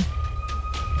vítima,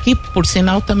 que por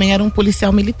sinal também era um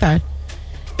policial militar.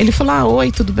 Ele falou: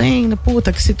 oi, tudo bem?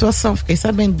 Puta, que situação, fiquei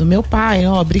sabendo do meu pai,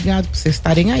 obrigado por vocês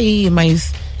estarem aí,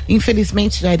 mas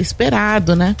infelizmente já era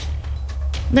esperado, né?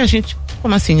 Da gente,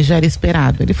 como assim já era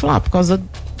esperado? Ele falou: por causa,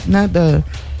 né,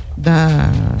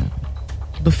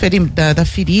 da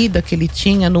ferida que ele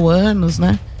tinha no ânus,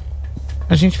 né?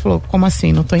 A gente falou: como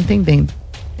assim? Não tô entendendo.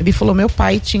 Ele falou: meu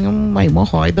pai tinha uma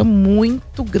hemorroida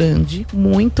muito grande,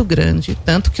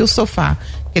 tanto que o sofá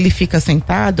que ele fica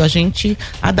sentado, a gente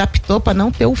adaptou para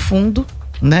não ter o fundo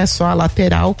né? Só a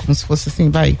lateral, como se fosse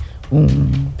assim,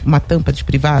 uma tampa de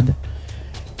privada.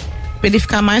 Pra ele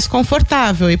ficar mais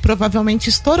confortável, e provavelmente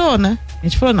estourou, né? A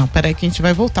gente falou, não, peraí que a gente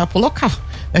vai voltar pro local.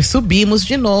 Nós subimos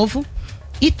de novo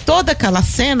e toda aquela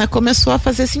cena começou a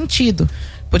fazer sentido.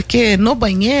 Porque no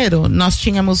banheiro nós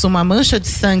tínhamos uma mancha de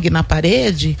sangue na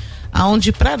parede,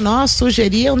 aonde para nós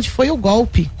sugeria onde foi o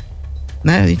golpe,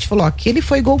 né? A gente falou, aqui ele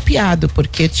foi golpeado,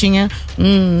 porque tinha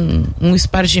um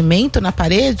espargimento na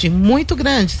parede muito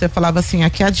grande. Você falava assim,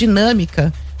 aqui a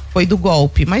dinâmica foi do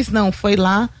golpe, mas não, foi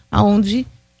lá aonde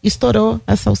estourou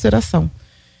essa ulceração.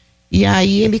 E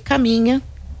aí ele caminha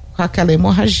com aquela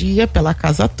hemorragia pela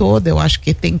casa toda, eu acho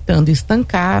que tentando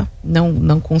estancar,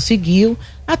 não conseguiu,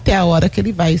 até a hora que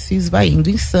ele vai se esvaindo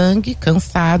em sangue,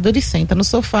 cansado, ele senta no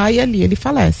sofá e ali ele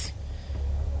falece.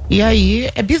 E aí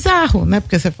é bizarro, né?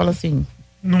 Porque você fala assim...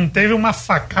 Não teve uma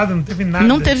facada, não teve nada.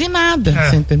 Não teve nada,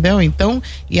 você entendeu? Então,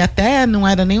 e até não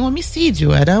era nem um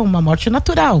homicídio, era uma morte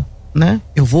natural, né?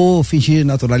 Eu vou fingir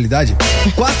naturalidade.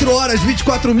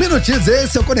 4h24,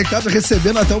 esse é o Conectado,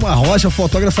 recebendo a Telma Rocha,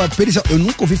 fotógrafa pericial. Eu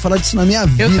nunca ouvi falar disso na minha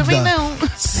vida. Eu também não.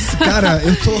 Cara,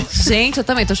 eu tô... Gente, eu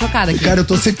também tô chocada aqui. Cara, eu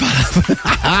tô sem palavras.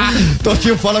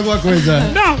 Tortinho, fala alguma coisa.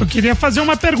 Não, eu queria fazer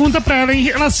uma pergunta pra ela em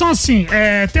relação assim,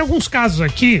 tem alguns casos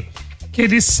aqui que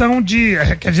eles são que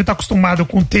a gente tá acostumado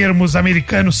com termos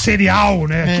americanos, serial,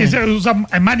 né? Que usa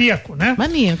maníaco, né?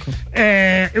 Maníaco.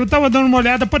 Eu tava dando uma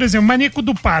olhada, por exemplo, maníaco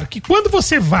do parque. Quando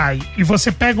você vai e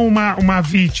você pega uma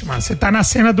vítima, você tá na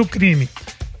cena do crime,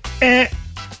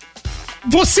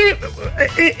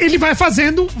 ele vai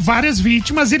fazendo várias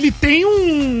vítimas, ele tem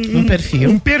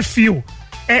um perfil.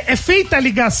 É feita a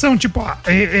ligação, tipo,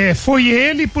 foi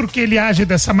ele porque ele age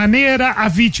dessa maneira, a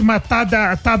vítima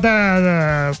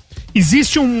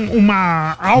existe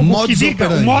algo que liga,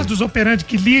 um modus operandi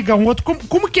que liga um outro.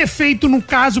 Como que é feito no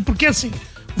caso? Porque assim,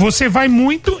 você vai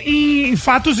muito em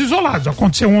fatos isolados.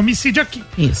 Aconteceu um homicídio aqui.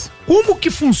 Isso. Como que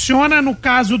funciona no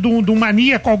caso do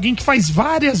maníaco, alguém que faz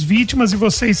várias vítimas e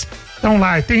vocês estão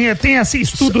lá? Tem assim,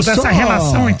 estudo dessa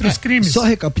relação entre os crimes? Só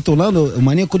recapitulando, o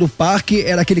maníaco do parque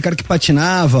era aquele cara que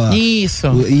patinava. Isso.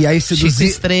 E aí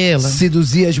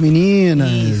seduzia as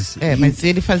meninas. Mas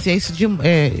ele fazia isso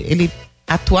ele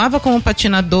atuava como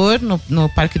patinador no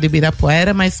Parque do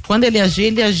Ibirapuera, mas quando ele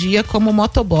agia como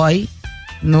motoboy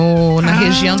na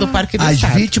região do Parque do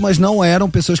Estado. As vítimas não eram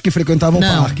pessoas que frequentavam o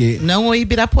parque? Não o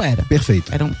Ibirapuera.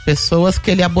 Perfeito. Eram pessoas que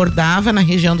ele abordava na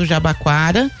região do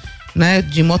Jabaquara, né,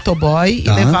 de motoboy, e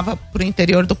levava pro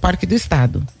interior do Parque do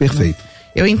Estado. Perfeito. Né?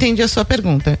 Eu entendi a sua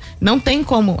pergunta. Não tem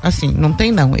como, assim,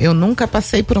 não. Eu nunca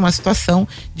passei por uma situação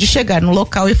de chegar no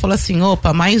local e falar assim,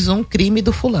 opa, mais um crime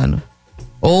do fulano.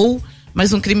 Ou,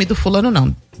 mais um crime do fulano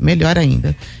não. Melhor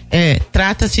ainda.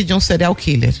 Trata-se de um serial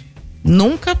killer.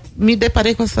 Nunca me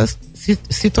deparei com essa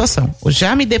situação. Eu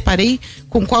já me deparei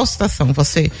com qual situação?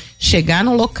 Você chegar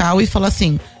no local e falar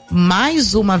assim,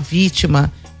 mais uma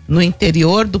vítima no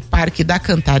interior do Parque da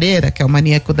Cantareira, que é o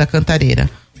maníaco da Cantareira.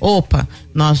 Opa,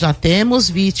 nós já temos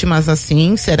vítimas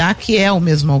assim, será que é o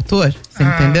mesmo autor? Você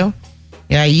entendeu?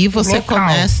 E aí você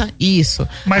começa isso.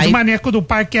 Mas aí, o maníaco do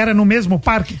parque era no mesmo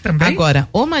parque também? Agora,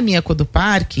 o maníaco do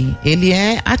parque, ele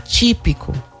é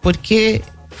atípico, porque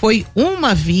foi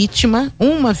uma vítima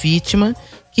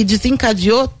que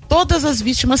desencadeou todas as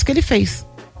vítimas que ele fez.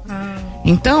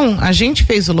 Então, a gente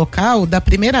fez o local da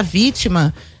primeira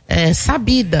vítima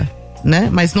sabida, né?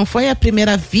 Mas não foi a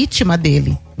primeira vítima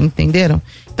dele, entenderam?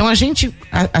 Então,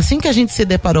 assim que a gente se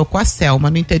deparou com a Selma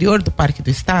no interior do Parque do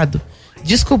Estado,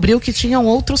 descobriu que tinham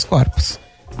outros corpos.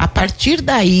 A partir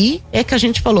daí é que a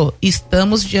gente falou,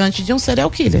 estamos diante de um serial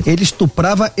killer. Ele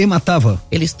estuprava e matava?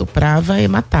 Ele estuprava e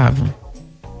matava.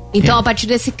 Então, a partir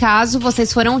desse caso,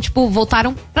 vocês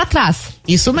voltaram pra trás.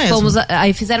 Isso mesmo.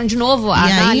 Aí fizeram de novo a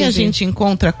análise. E aí a gente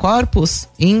encontra corpos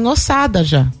em ossada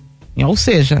já. Ou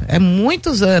seja, é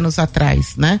muitos anos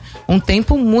atrás, né? Um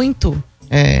tempo muito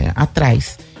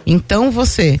atrás. Então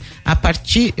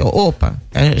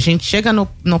a gente chega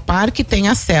no parque, tem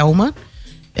a Selma,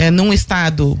 num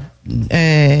estado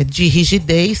de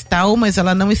rigidez tal, mas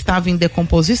ela não estava em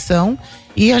decomposição,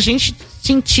 e a gente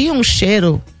sentia um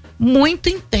cheiro muito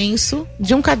intenso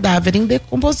de um cadáver em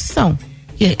decomposição,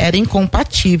 que era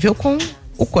incompatível com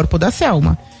o corpo da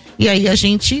Selma. E aí a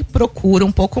gente procura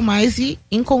um pouco mais e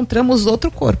encontramos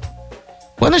outro corpo.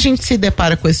 Quando a gente se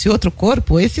depara com esse outro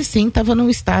corpo, esse sim estava num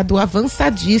estado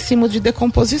avançadíssimo de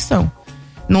decomposição.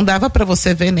 Não dava para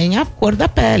você ver nem a cor da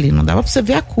pele, não dava para você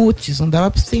ver a cutis, não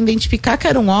dava para você identificar que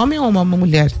era um homem ou uma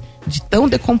mulher, de tão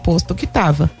decomposto que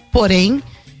estava. Porém,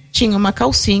 tinha uma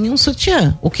calcinha e um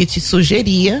sutiã, o que te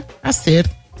sugeria a ser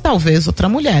talvez outra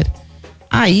mulher.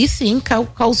 Aí sim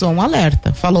causou um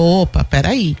alerta. Falou, opa,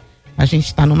 peraí, A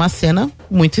gente tá numa cena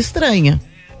muito estranha.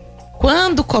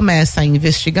 Quando começa a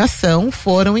investigação,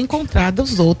 foram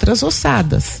encontradas outras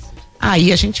ossadas.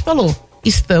 Aí a gente falou,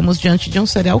 estamos diante de um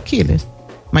serial killer.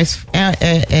 Mas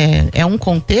é um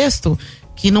contexto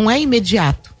que não é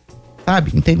imediato,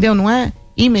 sabe? Entendeu? Não é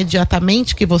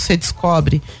imediatamente que você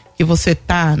descobre que você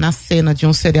tá na cena de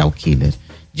um serial killer.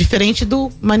 Diferente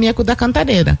do maníaco da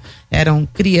Cantareira. Eram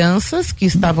crianças que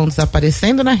estavam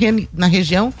desaparecendo na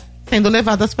região, sendo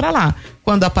levadas para lá.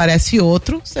 Quando aparece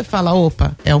outro, você fala,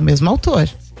 opa, é o mesmo autor,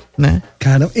 né?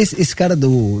 Cara, esse cara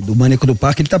do maníaco do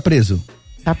parque, ele tá preso?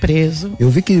 Tá preso. Eu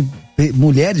vi que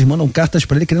mulheres mandam cartas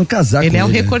para ele querendo casar com ele. Ele é o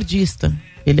recordista.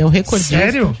 Ele é o recordista.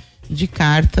 Sério? De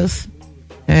cartas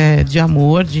de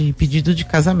amor, de pedido de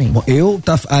casamento. Bom,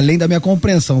 além da minha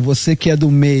compreensão, você que é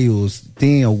do meio,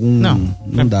 tem algum...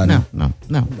 Não dá, né? Não.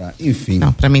 Dá. Enfim.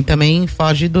 Não, pra mim também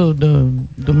foge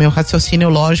do meu raciocínio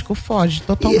lógico, foge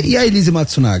totalmente. E a Elise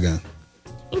Matsunaga?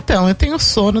 Então, eu tenho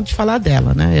sono de falar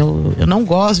dela, né? Eu não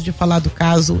gosto de falar do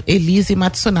caso Elise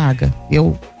Matsunaga.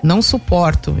 Eu não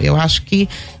suporto. Eu acho que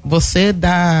você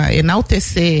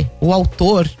enaltecer o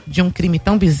autor de um crime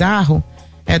tão bizarro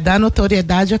é dar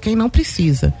notoriedade a quem não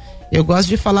precisa. Eu gosto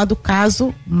de falar do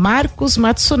caso Marcos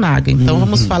Matsunaga. Então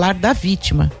vamos falar da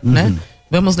vítima, né?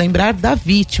 Vamos lembrar da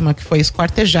vítima que foi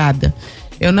esquartejada.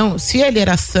 Se ele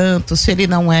era santo, se ele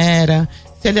não era,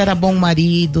 se ele era bom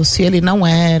marido, se ele não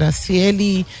era,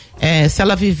 se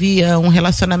ela vivia um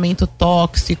relacionamento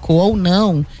tóxico ou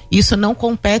não, isso não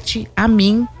compete a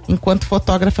mim enquanto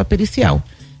fotógrafa pericial,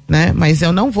 né? Mas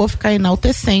eu não vou ficar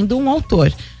enaltecendo um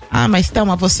autor. Ah, mas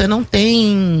Telma, você não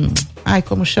tem... Ai,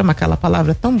 como chama aquela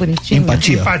palavra tão bonitinha?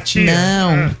 Empatia.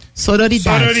 Não,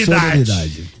 sororidade.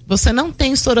 Você não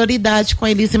tem sororidade com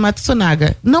a Elise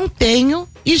Matsunaga. Não tenho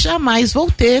e jamais vou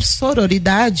ter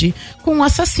sororidade com um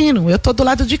assassino. Eu tô do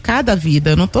lado de cada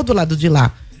vida, eu não tô do lado de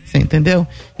lá. Você entendeu?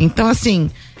 Então,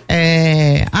 assim,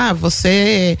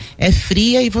 você é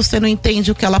fria e você não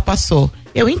entende o que ela passou.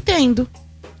 Eu entendo.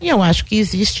 E eu acho que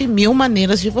existe 1000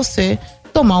 maneiras de você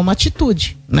tomar uma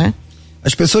atitude, né?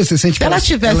 As pessoas se sentem... Se ela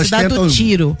tivesse dado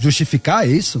tiro... Justificar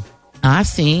isso? Ah,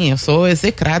 sim, eu sou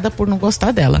execrada por não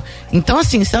gostar dela. Então,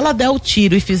 assim, se ela der o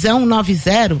tiro e fizer um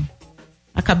 9-0,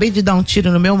 acabei de dar um tiro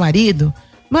no meu marido,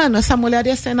 mano, essa mulher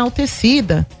ia ser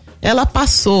enaltecida. Ela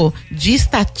passou de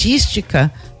estatística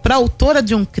pra autora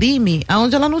de um crime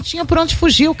onde ela não tinha por onde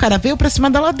fugir. O cara veio pra cima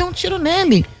dela, deu um tiro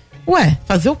nele. Ué,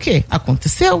 fazer o quê?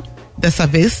 Aconteceu. Dessa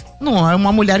vez, não é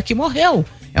uma mulher que morreu.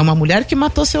 É uma mulher que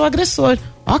matou seu agressor.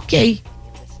 Ok.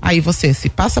 Aí você se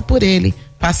passa por ele,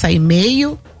 passa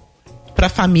e-mail pra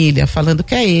família falando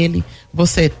que é ele,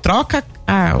 você troca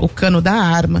o cano da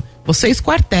arma, você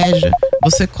esquarteja,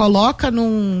 você coloca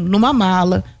numa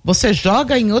mala, você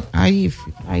joga em outro... Aí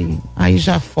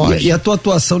já foge. E a tua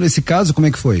atuação nesse caso, como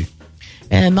é que foi?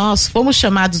 Nós fomos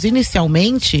chamados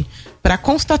inicialmente para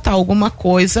constatar alguma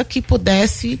coisa que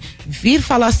pudesse vir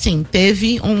falar assim,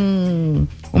 teve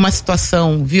uma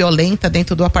situação violenta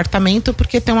dentro do apartamento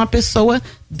porque tem uma pessoa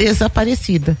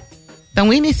desaparecida.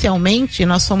 Então, inicialmente,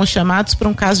 nós fomos chamados para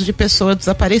um caso de pessoa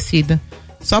desaparecida.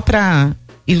 Só para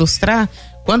ilustrar,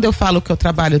 quando eu falo que eu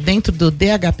trabalho dentro do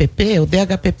DHPP, o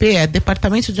DHPP é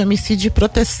Departamento de Homicídio e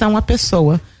Proteção à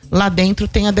Pessoa. Lá dentro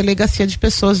tem a Delegacia de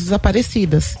Pessoas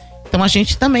Desaparecidas. Então a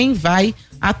gente também vai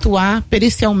atuar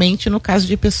pericialmente no caso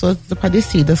de pessoas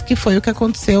desaparecidas, que foi o que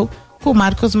aconteceu com o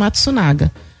Marcos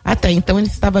Matsunaga. Até então ele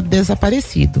estava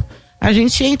desaparecido. A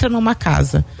gente entra numa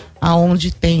casa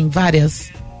onde tem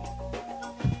vários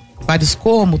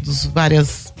cômodos,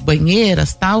 várias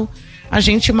banheiras, tal. A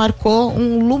gente marcou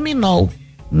um luminol,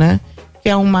 né? Que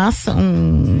é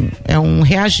um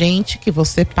reagente que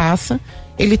você passa.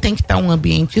 Ele tem que estar um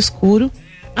ambiente escuro,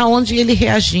 aonde ele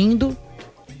reagindo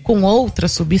com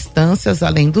outras substâncias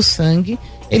além do sangue,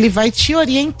 ele vai te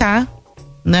orientar,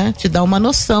 né? Te dar uma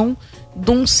noção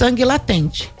de um sangue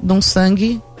latente, de um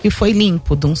sangue que foi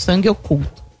limpo, de um sangue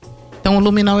oculto. Então o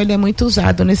luminol ele é muito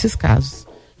usado nesses casos.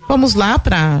 Vamos lá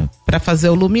para fazer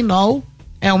o luminol,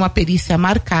 é uma perícia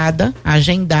marcada,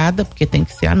 agendada, porque tem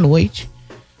que ser à noite.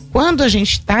 Quando a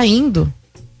gente está indo,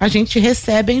 a gente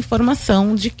recebe a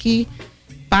informação de que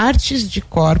partes de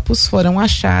corpos foram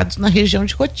achados na região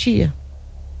de Cotia.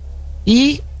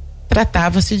 E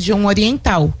tratava-se de um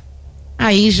oriental.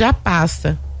 Aí já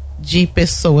passa de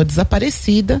pessoa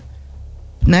desaparecida,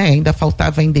 né? Ainda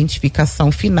faltava a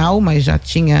identificação final, mas já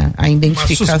tinha a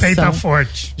identificação. Uma suspeita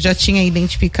forte. Já tinha a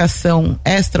identificação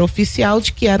extraoficial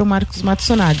de que era o Marcos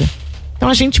Matsunaga. Então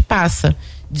a gente passa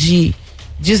de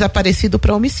desaparecido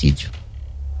para homicídio.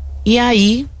 E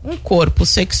aí, um corpo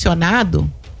seccionado,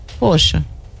 poxa,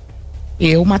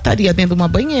 eu mataria dentro de uma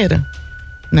banheira,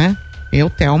 né? Eu,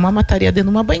 Telma, mataria dentro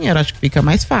de uma banheira, acho que fica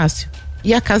mais fácil.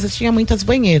 E a casa tinha muitas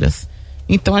banheiras.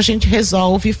 Então a gente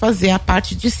resolve fazer a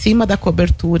parte de cima da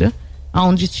cobertura,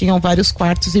 onde tinham vários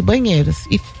quartos e banheiras.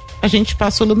 E a gente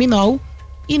passou luminol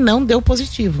e não deu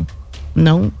positivo.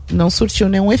 Não surtiu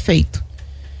nenhum efeito.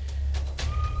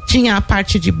 Tinha a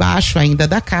parte de baixo ainda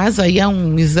da casa e é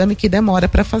um exame que demora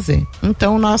para fazer.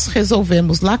 Então nós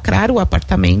resolvemos lacrar o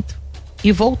apartamento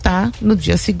e voltar no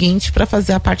dia seguinte para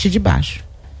fazer a parte de baixo.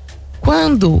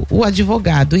 Quando o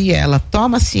advogado e ela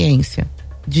toma ciência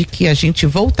de que a gente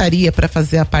voltaria para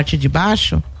fazer a parte de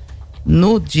baixo,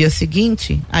 no dia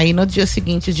seguinte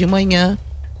de manhã,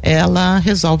 ela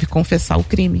resolve confessar o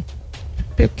crime.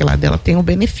 Porque lá dela tem um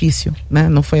benefício, né?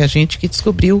 Não foi a gente que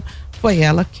descobriu, foi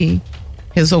ela que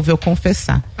resolveu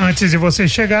confessar. Antes de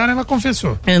vocês chegarem, ela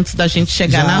confessou. Antes da gente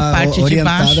chegar na parte de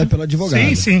baixo. Pelo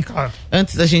advogado. Sim, claro.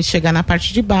 Antes da gente chegar na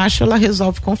parte de baixo, ela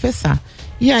resolve confessar.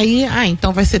 E aí,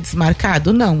 então vai ser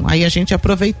desmarcado? Não. Aí a gente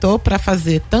aproveitou para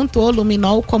fazer tanto o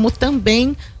luminol como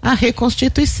também a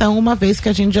reconstituição, uma vez que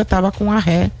a gente já estava com a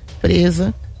ré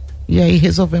presa. E aí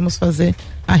resolvemos fazer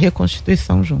a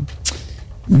reconstituição junto.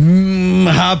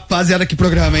 Rapaziada, que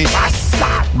programa, hein?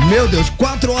 Meu Deus,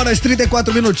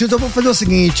 4h34. Eu vou fazer o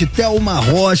seguinte, Telma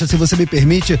Rocha, se você me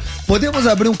permite, podemos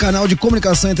abrir um canal de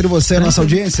comunicação entre você e a nossa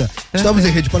audiência? Estamos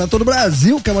em rede para todo o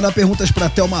Brasil. Quer mandar perguntas para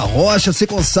Telma Rocha? Se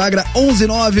consagra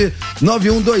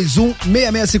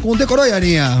 11991216651. Decorou,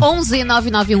 Yarinha?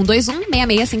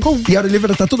 11991216651. Yara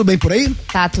Oliveira, tá tudo bem por aí?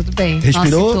 Tá tudo bem.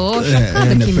 Respirou? Nossa, tô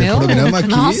chocada aqui, meu. Programa aqui,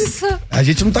 nossa. A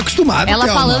gente não tá acostumado. Ela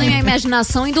Telma. falando em minha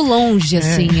imaginação indo longe,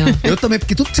 assim, ó. Eu também,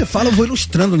 porque tudo que você fala eu vou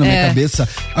ilustrando na minha cabeça.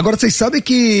 Agora, vocês sabem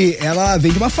que ela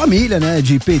vem de uma família, né?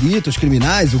 De peritos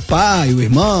criminais, o pai, o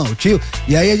irmão, o tio.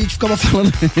 E aí a gente ficava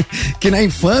falando que na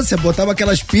infância botava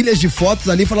aquelas pilhas de fotos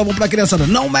ali e falavam pra criançada,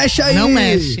 não mexe aí! Não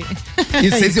mexe. E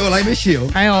vocês iam lá e mexiam.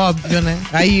 É óbvio, né?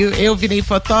 Aí eu virei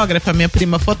fotógrafa, minha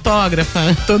prima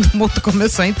fotógrafa, todo mundo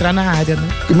começou a entrar na área, né?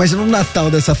 Imagina o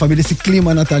Natal dessa família, esse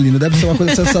clima natalino, deve ser uma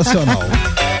coisa sensacional.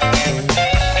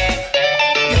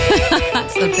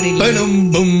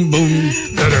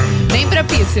 Bem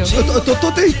propício. Eu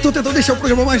tô tentando deixar o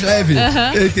programa mais leve.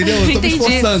 Entendeu? Eu tô me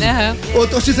esforçando. Ô,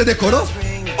 Torci, você decorou?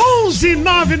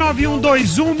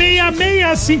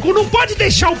 11991216651. Não pode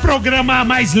deixar o programa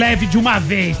mais leve de uma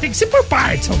vez. Tem que ser por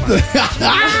partes, mano.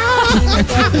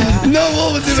 Não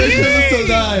vamos se mexer no seu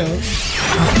dial.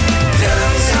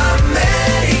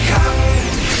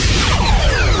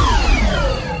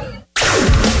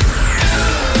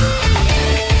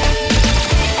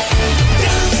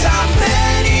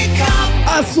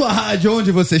 A sua rádio,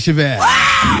 onde você estiver.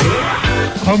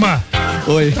 Roma.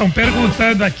 Oi. Estão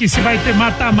perguntando aqui se vai ter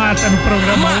mata-mata no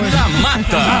programa hoje.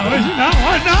 Mata-mata. Hoje não.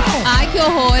 Ai, que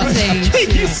horror, gente.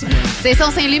 Que isso? Vocês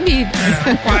são sem limites.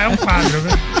 É um quadro,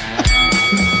 viu?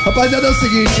 Rapaziada, é o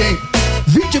seguinte, hein?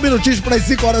 20 minutinhos para as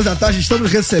 5 horas da tarde,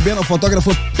 estamos recebendo a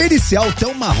fotógrafa pericial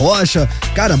Telma Rocha.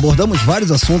 Cara, abordamos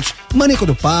vários assuntos, maníaco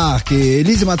do parque,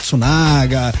 Elise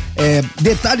Matsunaga,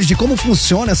 detalhes de como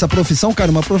funciona essa profissão,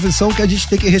 cara, uma profissão que a gente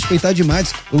tem que respeitar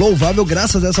demais, louvável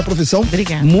graças a essa profissão.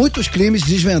 Obrigada. Muitos crimes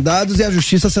desvendados e a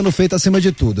justiça sendo feita acima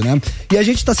de tudo, né? E a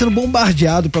gente está sendo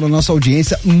bombardeado pela nossa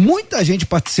audiência, muita gente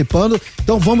participando,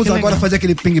 então vamos Que agora legal. fazer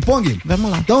aquele ping-pong?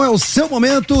 Vamos lá. Então é o seu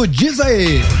momento, diz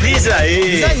aí. Diz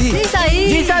aí. Diz aí.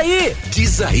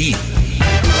 Diz aí.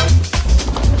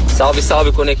 Salve,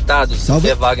 salve, conectados. Salve.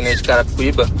 É Wagner de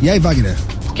Carapicuíba. E aí, Wagner?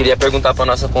 Queria perguntar pra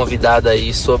nossa convidada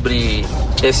aí sobre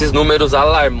esses números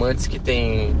alarmantes que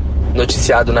tem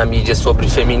noticiado na mídia sobre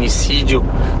feminicídio,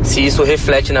 se isso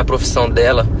reflete na profissão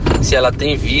dela, se ela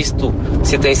tem visto,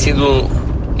 se tem sido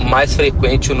mais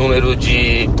frequente o número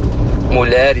de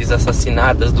mulheres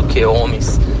assassinadas do que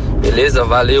homens. Beleza?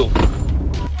 Valeu.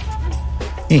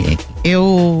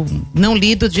 Eu não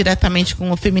lido diretamente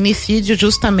com o feminicídio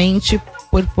justamente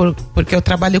porque eu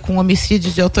trabalho com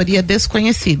homicídio de autoria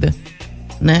desconhecida,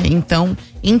 né? Então,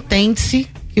 entende-se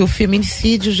que o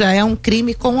feminicídio já é um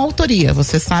crime com autoria.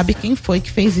 Você sabe quem foi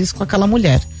que fez isso com aquela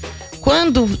mulher.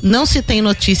 Quando não se tem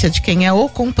notícia de quem é o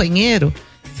companheiro,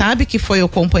 sabe que foi o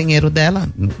companheiro dela,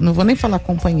 não vou nem falar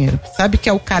companheiro, sabe que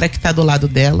é o cara que tá do lado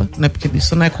dela, né? Porque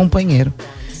isso não é companheiro.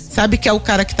 Sabe que é o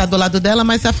cara que tá do lado dela,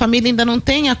 mas a família ainda não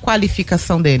tem a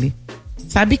qualificação dele.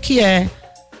 Sabe que é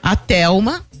a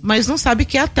Telma, mas não sabe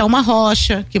que é a Telma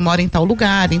Rocha, que mora em tal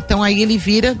lugar. Então aí ele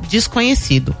vira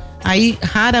desconhecido. Aí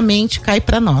raramente cai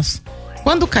pra nós.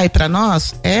 Quando cai pra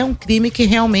nós, é um crime que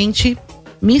realmente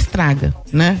me estraga,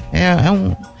 né?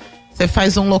 Você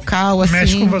faz um local assim...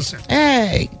 Mexe com você.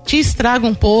 Te estraga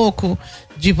um pouco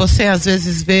de você às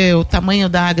vezes ver o tamanho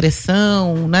da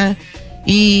agressão, né?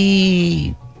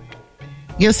 E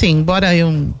assim, embora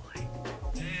eu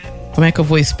como é que eu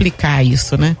vou explicar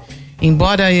isso, né?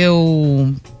 Embora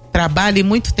eu trabalhe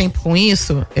muito tempo com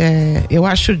isso, eu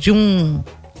acho de um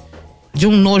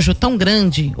nojo tão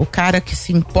grande o cara que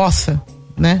se empossa,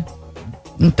 né?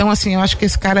 Então, assim, eu acho que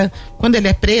esse cara, quando ele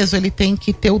é preso, ele tem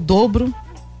que ter o dobro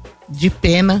de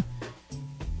pena,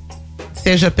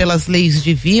 seja pelas leis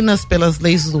divinas, pelas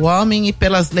leis do homem e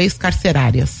pelas leis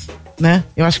carcerárias, né?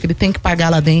 Eu acho que ele tem que pagar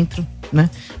lá dentro,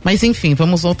 né? Mas enfim,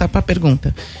 vamos voltar para a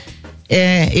pergunta.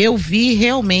 Eu vi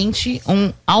realmente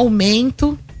um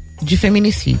aumento de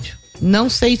feminicídio.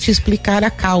 Não sei te explicar a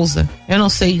causa. Eu não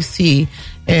sei se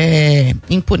é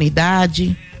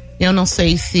impunidade, eu não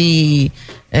sei se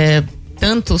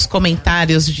tantos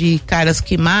comentários de caras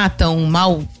que matam,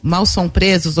 mal são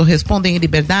presos ou respondem em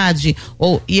liberdade,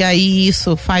 e aí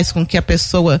isso faz com que a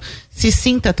pessoa se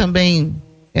sinta também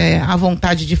à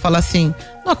vontade de falar assim,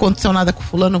 não aconteceu nada com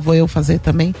fulano, vou eu fazer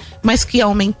também, mas que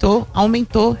aumentou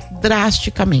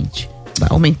drasticamente,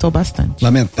 aumentou bastante.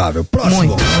 Lamentável. Próximo.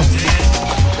 Muito.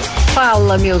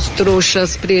 Fala, meus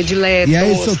trouxas prediletos. E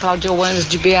aí, seu... Cláudia Wanes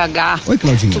de BH. Oi,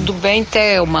 Claudinha. Tudo bem,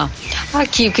 Telma?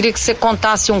 Aqui, eu queria que você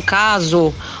contasse um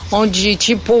caso onde,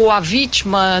 tipo, a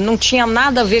vítima não tinha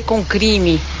nada a ver com o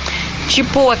crime.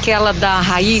 Tipo aquela da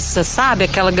Raíssa, sabe?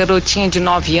 Aquela garotinha de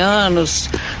 9 anos,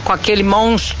 com aquele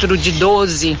monstro de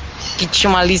 12, que tinha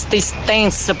uma lista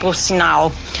extensa, por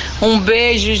sinal. Um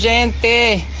beijo,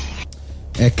 gente!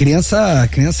 Criança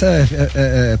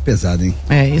é pesado, hein?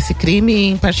 Esse crime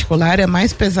em particular é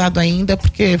mais pesado ainda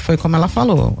porque foi como ela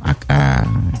falou,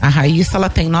 a Raíssa, ela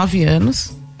tem 9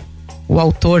 anos, o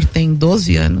autor tem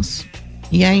 12 anos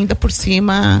e ainda por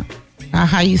cima a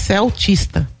Raíssa é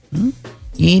autista.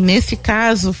 E nesse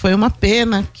caso foi uma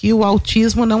pena que o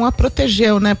autismo não a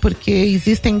protegeu, né? Porque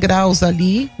existem graus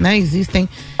ali, né? Existem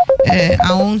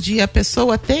aonde a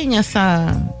pessoa tem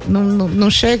essa, não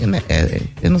chega, né?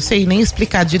 Eu não sei nem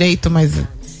explicar direito, mas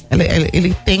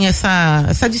ele tem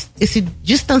esse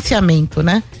distanciamento,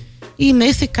 né? E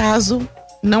nesse caso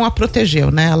não a protegeu,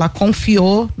 né? Ela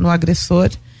confiou no agressor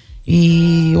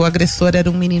e o agressor era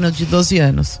um menino de 12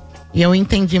 anos. E eu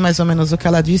entendi mais ou menos o que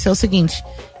ela disse, é o seguinte,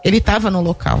 ele estava no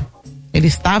local, ele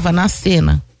estava na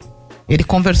cena, ele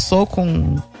conversou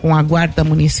com a guarda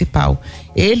municipal,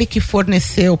 ele que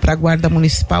forneceu para a guarda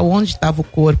municipal onde estava o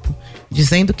corpo,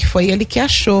 dizendo que foi ele que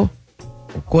achou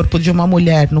o corpo de uma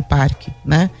mulher no parque,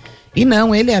 né? E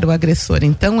não, ele era o agressor.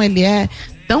 Então ele é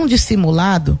tão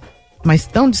dissimulado, mas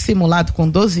tão dissimulado com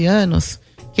 12 anos,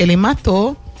 que ele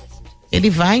matou. Ele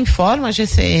vai, informa a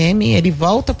GCM, ele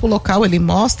volta pro local, ele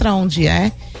mostra onde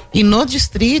é, e no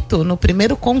distrito, no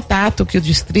primeiro contato que o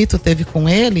distrito teve com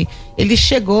ele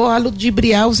chegou a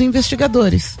ludibriar os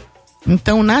investigadores.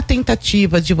 Então, na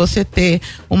tentativa de você ter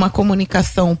uma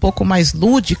comunicação um pouco mais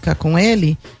lúdica com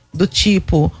ele, do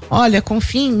tipo, olha,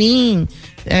 confia em mim,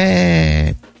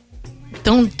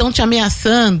 estão te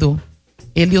ameaçando,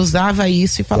 ele usava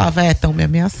isso e falava, estão me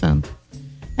ameaçando.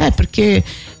 Porque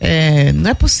não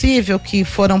é possível que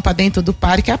foram para dentro do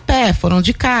parque a pé, foram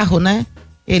de carro, né?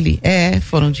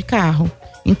 Foram de carro.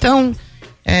 Então,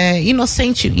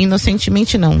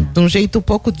 inocentemente não, de um jeito um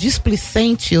pouco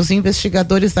displicente, os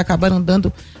investigadores acabaram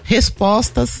dando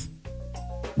respostas,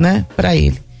 né, para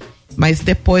ele. Mas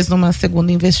depois, numa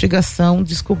segunda investigação,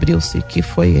 descobriu-se que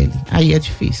foi ele. Aí é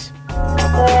difícil.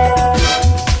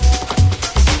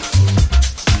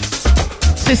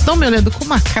 Vocês estão me olhando com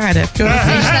uma cara que eu não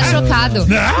sei. A gente tá chocado.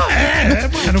 Não,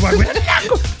 mano, o bagulho é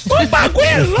louco. O bagulho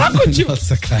é louco, tio.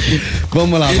 Nossa, cara.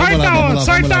 Vamos lá.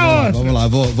 Vamos lá.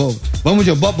 Vamos,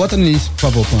 Diogo, bota no início, por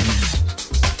favor, Pano.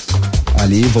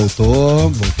 Ali,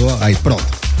 voltou. Aí, pronto.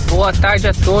 Boa tarde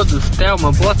a todos.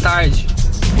 Telma, boa tarde.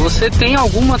 Você tem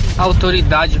alguma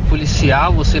autoridade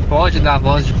policial? Você pode dar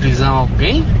voz de prisão a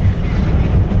alguém?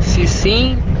 Se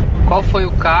sim, qual foi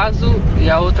o caso? E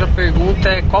a outra pergunta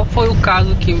é, qual foi o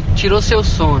caso que tirou seu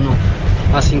sono?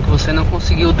 Assim, que você não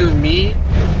conseguiu dormir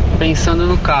pensando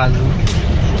no caso.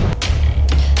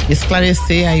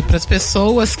 Esclarecer aí para as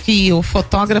pessoas que o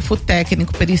fotógrafo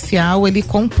técnico pericial, ele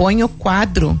compõe o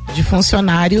quadro de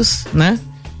funcionários, né,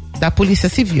 da Polícia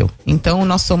Civil. Então,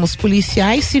 nós somos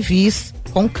policiais civis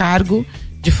com cargo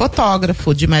de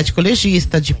fotógrafo, de médico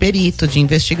legista, de perito, de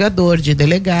investigador, de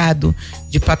delegado,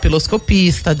 de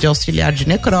papiloscopista, de auxiliar de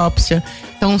necrópsia.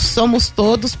 Então, somos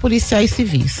todos policiais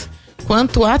civis.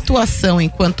 Quanto à atuação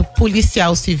enquanto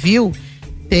policial civil,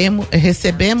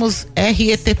 recebemos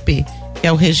RETP, que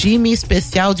é o Regime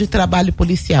Especial de Trabalho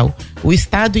Policial. O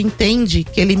Estado entende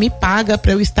que ele me paga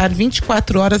para eu estar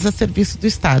 24 horas a serviço do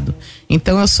Estado.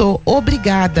 Então, eu sou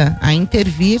obrigada a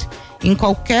intervir em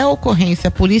qualquer ocorrência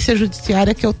polícia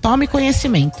judiciária que eu tome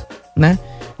conhecimento, né?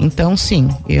 Então, sim,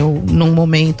 eu num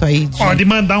momento aí de... Pode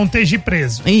mandar um esteja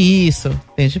preso. Isso,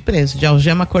 esteja preso, de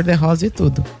algema cor-de-rosa e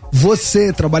tudo.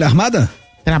 Você trabalha armada?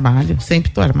 Trabalho,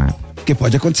 sempre tô armada. Porque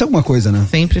pode acontecer alguma coisa, né?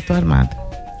 Sempre tô armada.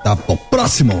 Tá bom,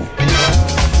 próximo.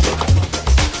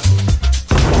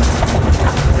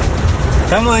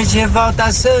 Estamos de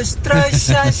volta, seus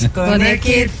trouxas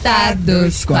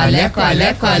conectados. Qual é?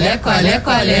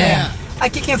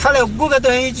 Aqui quem fala é o Guga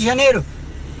do Rio de Janeiro.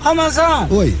 Romãozão.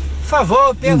 Oi. Por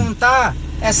favor, perguntar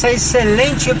essa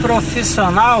excelente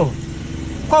profissional,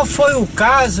 qual foi o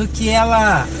caso que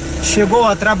ela chegou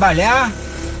a trabalhar,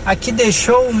 a que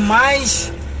deixou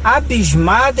mais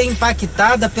abismada e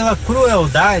impactada pela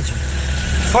crueldade.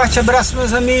 Forte abraço,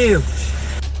 meus amigos.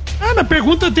 Na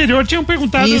pergunta anterior tinham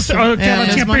perguntado que ela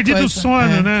tinha perdido o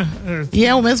sono, né? E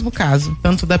é o mesmo caso,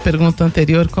 tanto da pergunta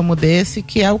anterior como desse,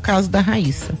 que é o caso da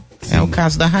Raíssa. Sim. É o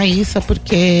caso da Raíssa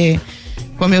porque,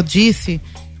 como eu disse,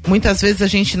 muitas vezes a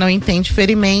gente não entende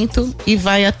ferimento e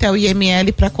vai até o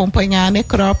IML para acompanhar a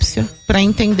necrópsia, para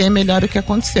entender melhor o que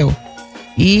aconteceu.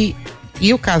 E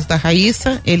o caso da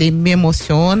Raíssa, ele me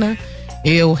emociona.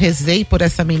 Eu rezei por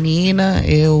essa menina,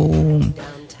 eu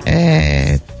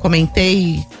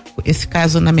comentei esse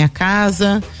caso na minha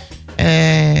casa,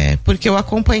 porque eu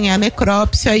acompanhei a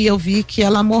necrópsia e eu vi que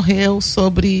ela morreu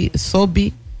sob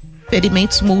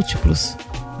ferimentos múltiplos.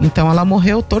 Então ela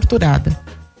morreu torturada.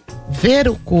 Ver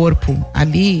o corpo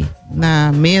ali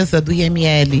na mesa do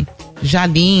IML, já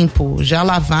limpo, já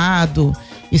lavado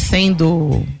e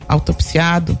sendo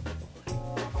autopsiado,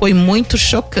 foi muito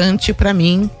chocante para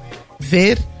mim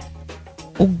ver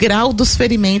o grau dos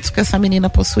ferimentos que essa menina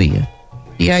possuía.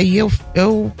 E aí eu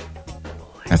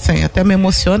assim, até me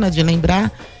emociona de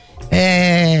lembrar,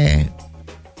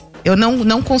 eu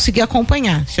não consegui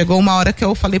acompanhar. Chegou uma hora que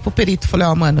eu falei pro perito, falei,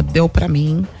 mano, deu pra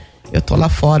mim, eu tô lá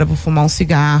fora, vou fumar um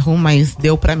cigarro, mas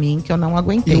deu pra mim que eu não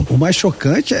aguentei. E o mais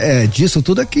chocante disso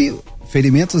tudo é que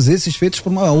ferimentos esses feitos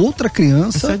por uma outra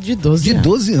criança de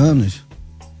 12 anos.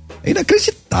 É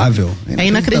inacreditável. É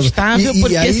inacreditável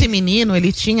porque aí, esse menino,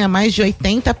 ele tinha mais de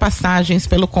 80 passagens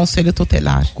pelo Conselho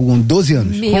Tutelar. Com 12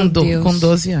 anos. Com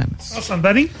 12 anos. Nossa, não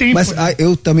dá nem tempo. Mas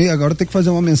eu também agora tenho que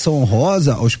fazer uma menção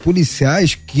honrosa aos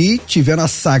policiais que tiveram a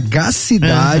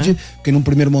sagacidade, porque num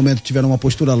primeiro momento tiveram uma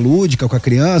postura lúdica com a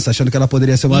criança, achando que ela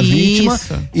poderia ser uma vítima,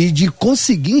 e de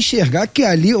conseguir enxergar que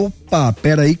ali,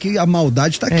 peraí que a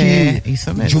maldade tá aqui.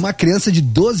 Isso mesmo. De uma criança de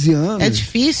 12 anos. É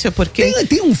difícil porque...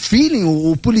 Tem um feeling,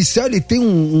 o policial ele tem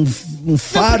um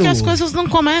faro. Porque as coisas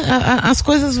as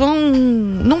coisas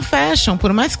não fecham,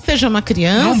 por mais que seja uma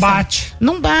criança.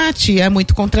 Não bate, é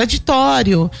muito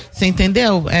contraditório, você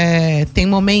entendeu? Tem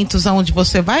momentos onde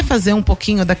você vai fazer um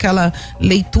pouquinho daquela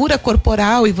leitura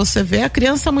corporal e você vê a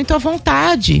criança muito à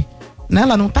vontade, né?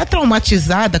 Ela não tá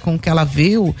traumatizada com o que ela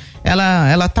viu,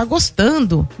 ela tá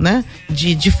gostando, né?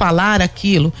 De falar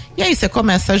aquilo. E aí você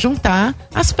começa a juntar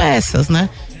as peças, né?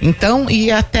 Então,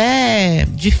 e é até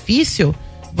difícil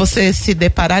você se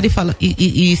deparar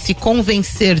e se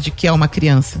convencer de que é uma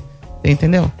criança.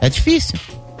 Entendeu? É difícil.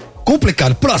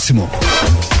 Complicado. Próximo.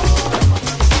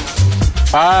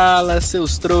 Fala,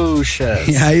 seus trouxas.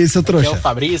 E aí, seu trouxa? Aqui é o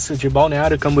Fabrício, de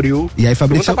Balneário Camboriú. E aí,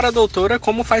 Fabrício? Pergunta para a doutora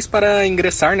como faz para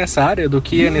ingressar nessa área, do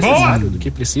que é necessário, do que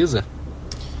precisa.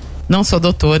 Não sou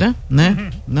doutora,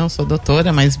 né? Não sou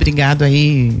doutora, mas obrigado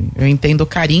aí. Eu entendo o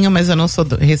carinho, mas eu não sou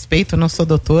respeito, eu não sou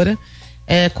doutora.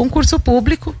 É concurso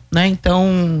público, né?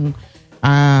 Então,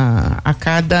 a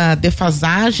cada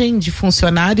defasagem de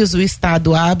funcionários, o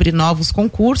Estado abre novos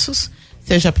concursos,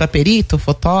 seja para perito,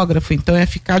 fotógrafo. Então é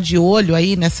ficar de olho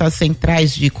aí nessas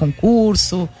centrais de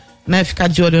concurso, né? Ficar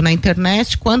de olho na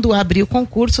internet. Quando abrir o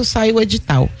concurso, sai o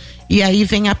edital. E aí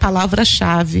vem a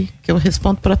palavra-chave que eu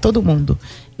respondo para todo mundo.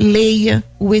 Leia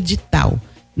o edital.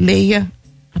 Leia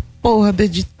a porra do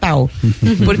edital.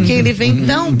 Porque ele vem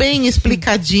tão bem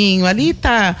explicadinho. Ali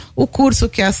tá o curso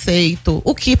que é aceito,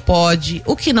 o que pode,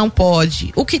 o que não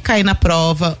pode, o que cai na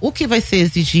prova, o que vai ser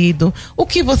exigido, o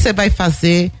que você vai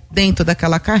fazer dentro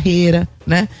daquela carreira,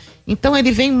 né? Então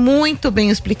ele vem muito bem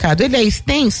explicado. Ele é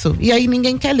extenso e aí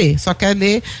ninguém quer ler, só quer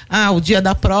ler o dia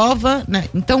da prova, né?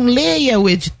 Então leia o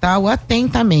edital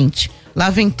atentamente. Lá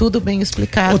vem tudo bem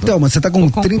explicado. Ô, Telma, você tá com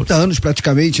 30 anos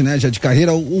praticamente, né, já de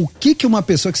carreira. O que uma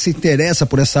pessoa que se interessa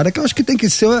por essa área, que eu acho que tem que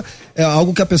ser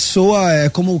algo que a pessoa,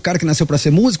 como o cara que nasceu para ser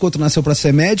músico, outro nasceu para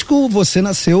ser médico, você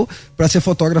nasceu para ser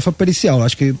fotógrafa pericial. Eu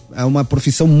acho que é uma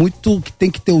profissão muito que tem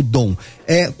que ter o dom.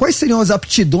 Quais seriam as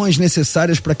aptidões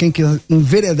necessárias para quem quer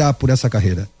enveredar por essa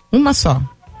carreira? Uma só: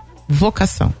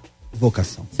 vocação.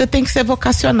 Vocação. Você tem que ser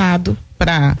vocacionado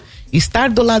para estar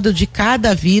do lado de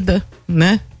cada vida,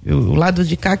 né? O lado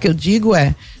de cá que eu digo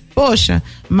Poxa,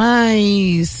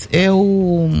 mas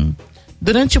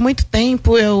durante muito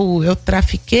tempo eu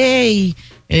trafiquei,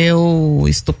 eu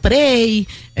estuprei,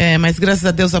 mas graças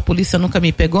a Deus a polícia nunca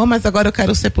me pegou, mas agora eu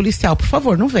quero ser policial. Por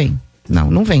favor, não vem.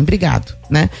 Não vem, obrigado,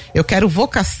 né? Eu quero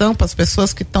vocação para as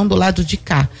pessoas que estão do lado de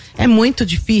cá. É muito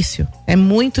difícil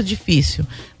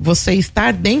você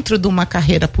estar dentro de uma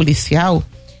carreira policial.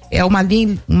 É uma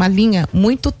linha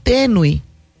muito tênue,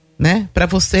 né? Para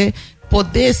você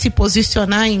poder se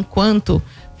posicionar enquanto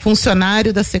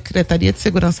funcionário da Secretaria de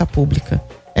Segurança Pública.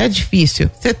 É difícil.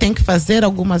 Você tem que fazer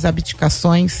algumas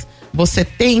abdicações, você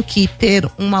tem que ter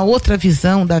uma outra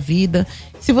visão da vida.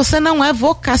 Se você não é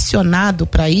vocacionado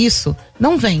para isso,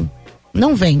 não vem.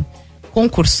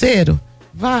 Concurseiro,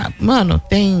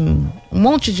 tem um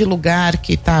monte de lugar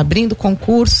que tá abrindo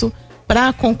concurso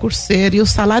para concurseiro e o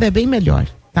salário é bem melhor,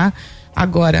 tá?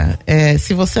 Agora,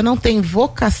 se você não tem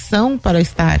vocação para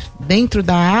estar dentro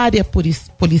da área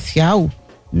policial,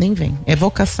 nem vem. É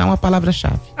vocação a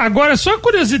palavra-chave. Agora, só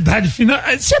curiosidade final.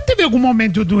 Você teve algum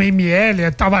momento do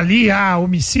ML, tava ali,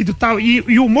 homicídio e tal,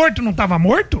 e o morto não tava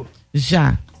morto?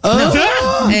 Já. Ai,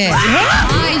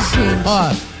 gente. Ó,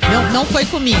 não foi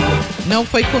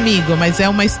comigo, mas é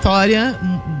uma história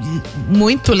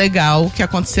muito legal que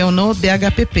aconteceu no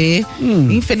DHPP.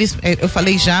 Infelizmente, eu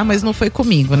falei já, mas não foi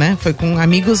comigo, né? Foi com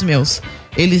amigos meus.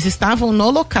 Eles estavam no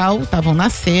local, estavam na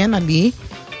cena ali.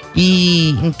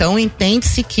 E então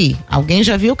entende-se que alguém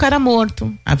já viu o cara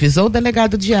morto, avisou o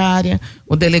delegado de área,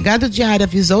 o delegado de área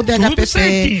avisou o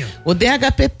DHPP, o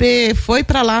DHPP foi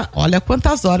pra lá. Olha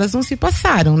quantas horas não se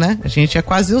passaram, né? A gente é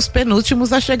quase os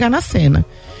penúltimos a chegar na cena.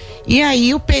 E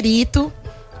aí o perito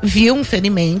viu um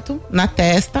ferimento na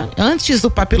testa, antes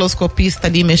do papiloscopista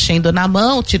ali mexendo na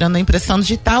mão, tirando a impressão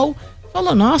digital,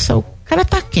 falou, nossa, o cara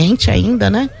tá quente ainda,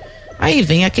 né? Aí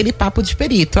vem aquele papo de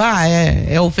perito,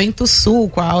 é o vento sul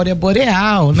com a áurea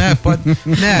boreal, né?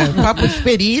 Papo de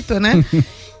perito, né?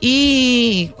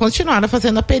 E continuaram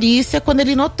fazendo a perícia quando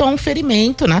ele notou um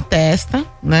ferimento na testa,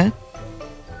 né?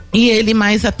 E ele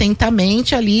mais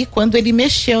atentamente ali, quando ele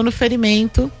mexeu no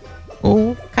ferimento,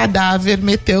 o cadáver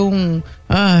meteu um...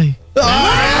 Ai! O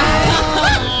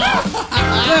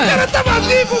cara tava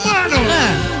vivo, mano!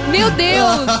 Meu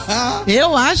Deus!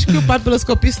 Eu acho que o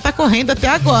papiloscopista tá correndo até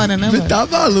agora, né, mano? Tá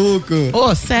maluco.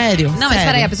 Sério? Não, mas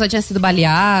peraí, a pessoa tinha sido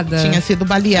baleada. Tinha sido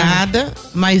baleada,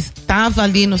 mas tava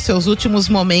ali nos seus últimos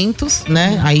momentos,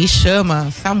 né? Aí chama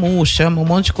SAMU, chama um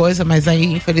monte de coisa, mas aí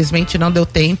infelizmente não deu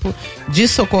tempo de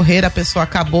socorrer, a pessoa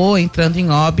acabou entrando em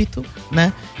óbito,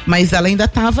 né? Mas ela ainda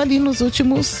tava ali nas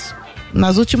últimas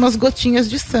gotinhas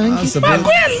de sangue. Nossa,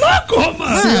 bagulho é louco,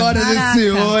 mano! Senhoras e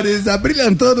senhores,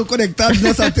 abrilhantando Conectados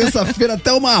nessa terça-feira,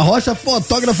 Telma Rocha,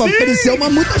 fotógrafa, pericial,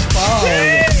 muitas palmas.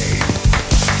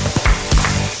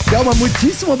 Telma,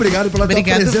 muitíssimo obrigado pela tua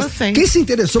presença. Você. Quem se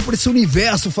interessou por esse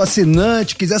universo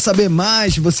fascinante, quiser saber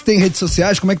mais, você tem redes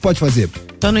sociais, como é que pode fazer?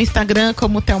 Tô no Instagram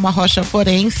como Telma Rocha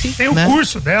Forense. Tem o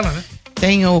curso dela, né?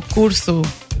 Tem o curso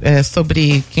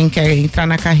sobre quem quer entrar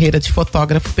na carreira de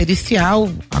fotógrafo pericial,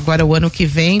 agora o ano que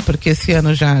vem, porque esse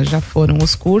ano já foram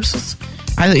os cursos.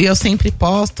 Eu sempre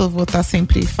posto, vou estar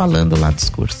sempre falando lá dos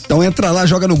cursos. Então entra lá,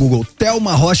 joga no Google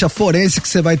Telma Rocha Forense, que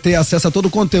você vai ter acesso a todo o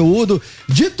conteúdo.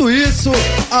 Dito isso,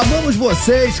 amamos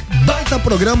vocês, baita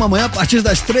programa amanhã a partir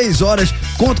das 3 horas,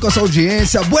 conto com essa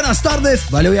audiência. Buenas tardes,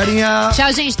 valeu Yarinha.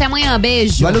 Tchau gente, até amanhã,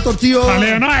 beijo. Valeu Tortinho.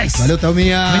 Valeu, nós. Valeu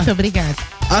Thelminha. Muito obrigada.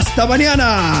 Hasta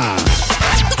mañana.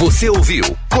 Você ouviu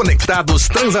Conectados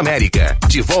Transamérica.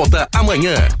 De volta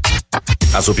amanhã.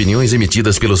 As opiniões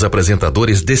emitidas pelos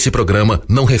apresentadores desse programa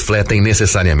não refletem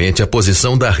necessariamente a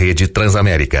posição da Rede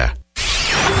Transamérica.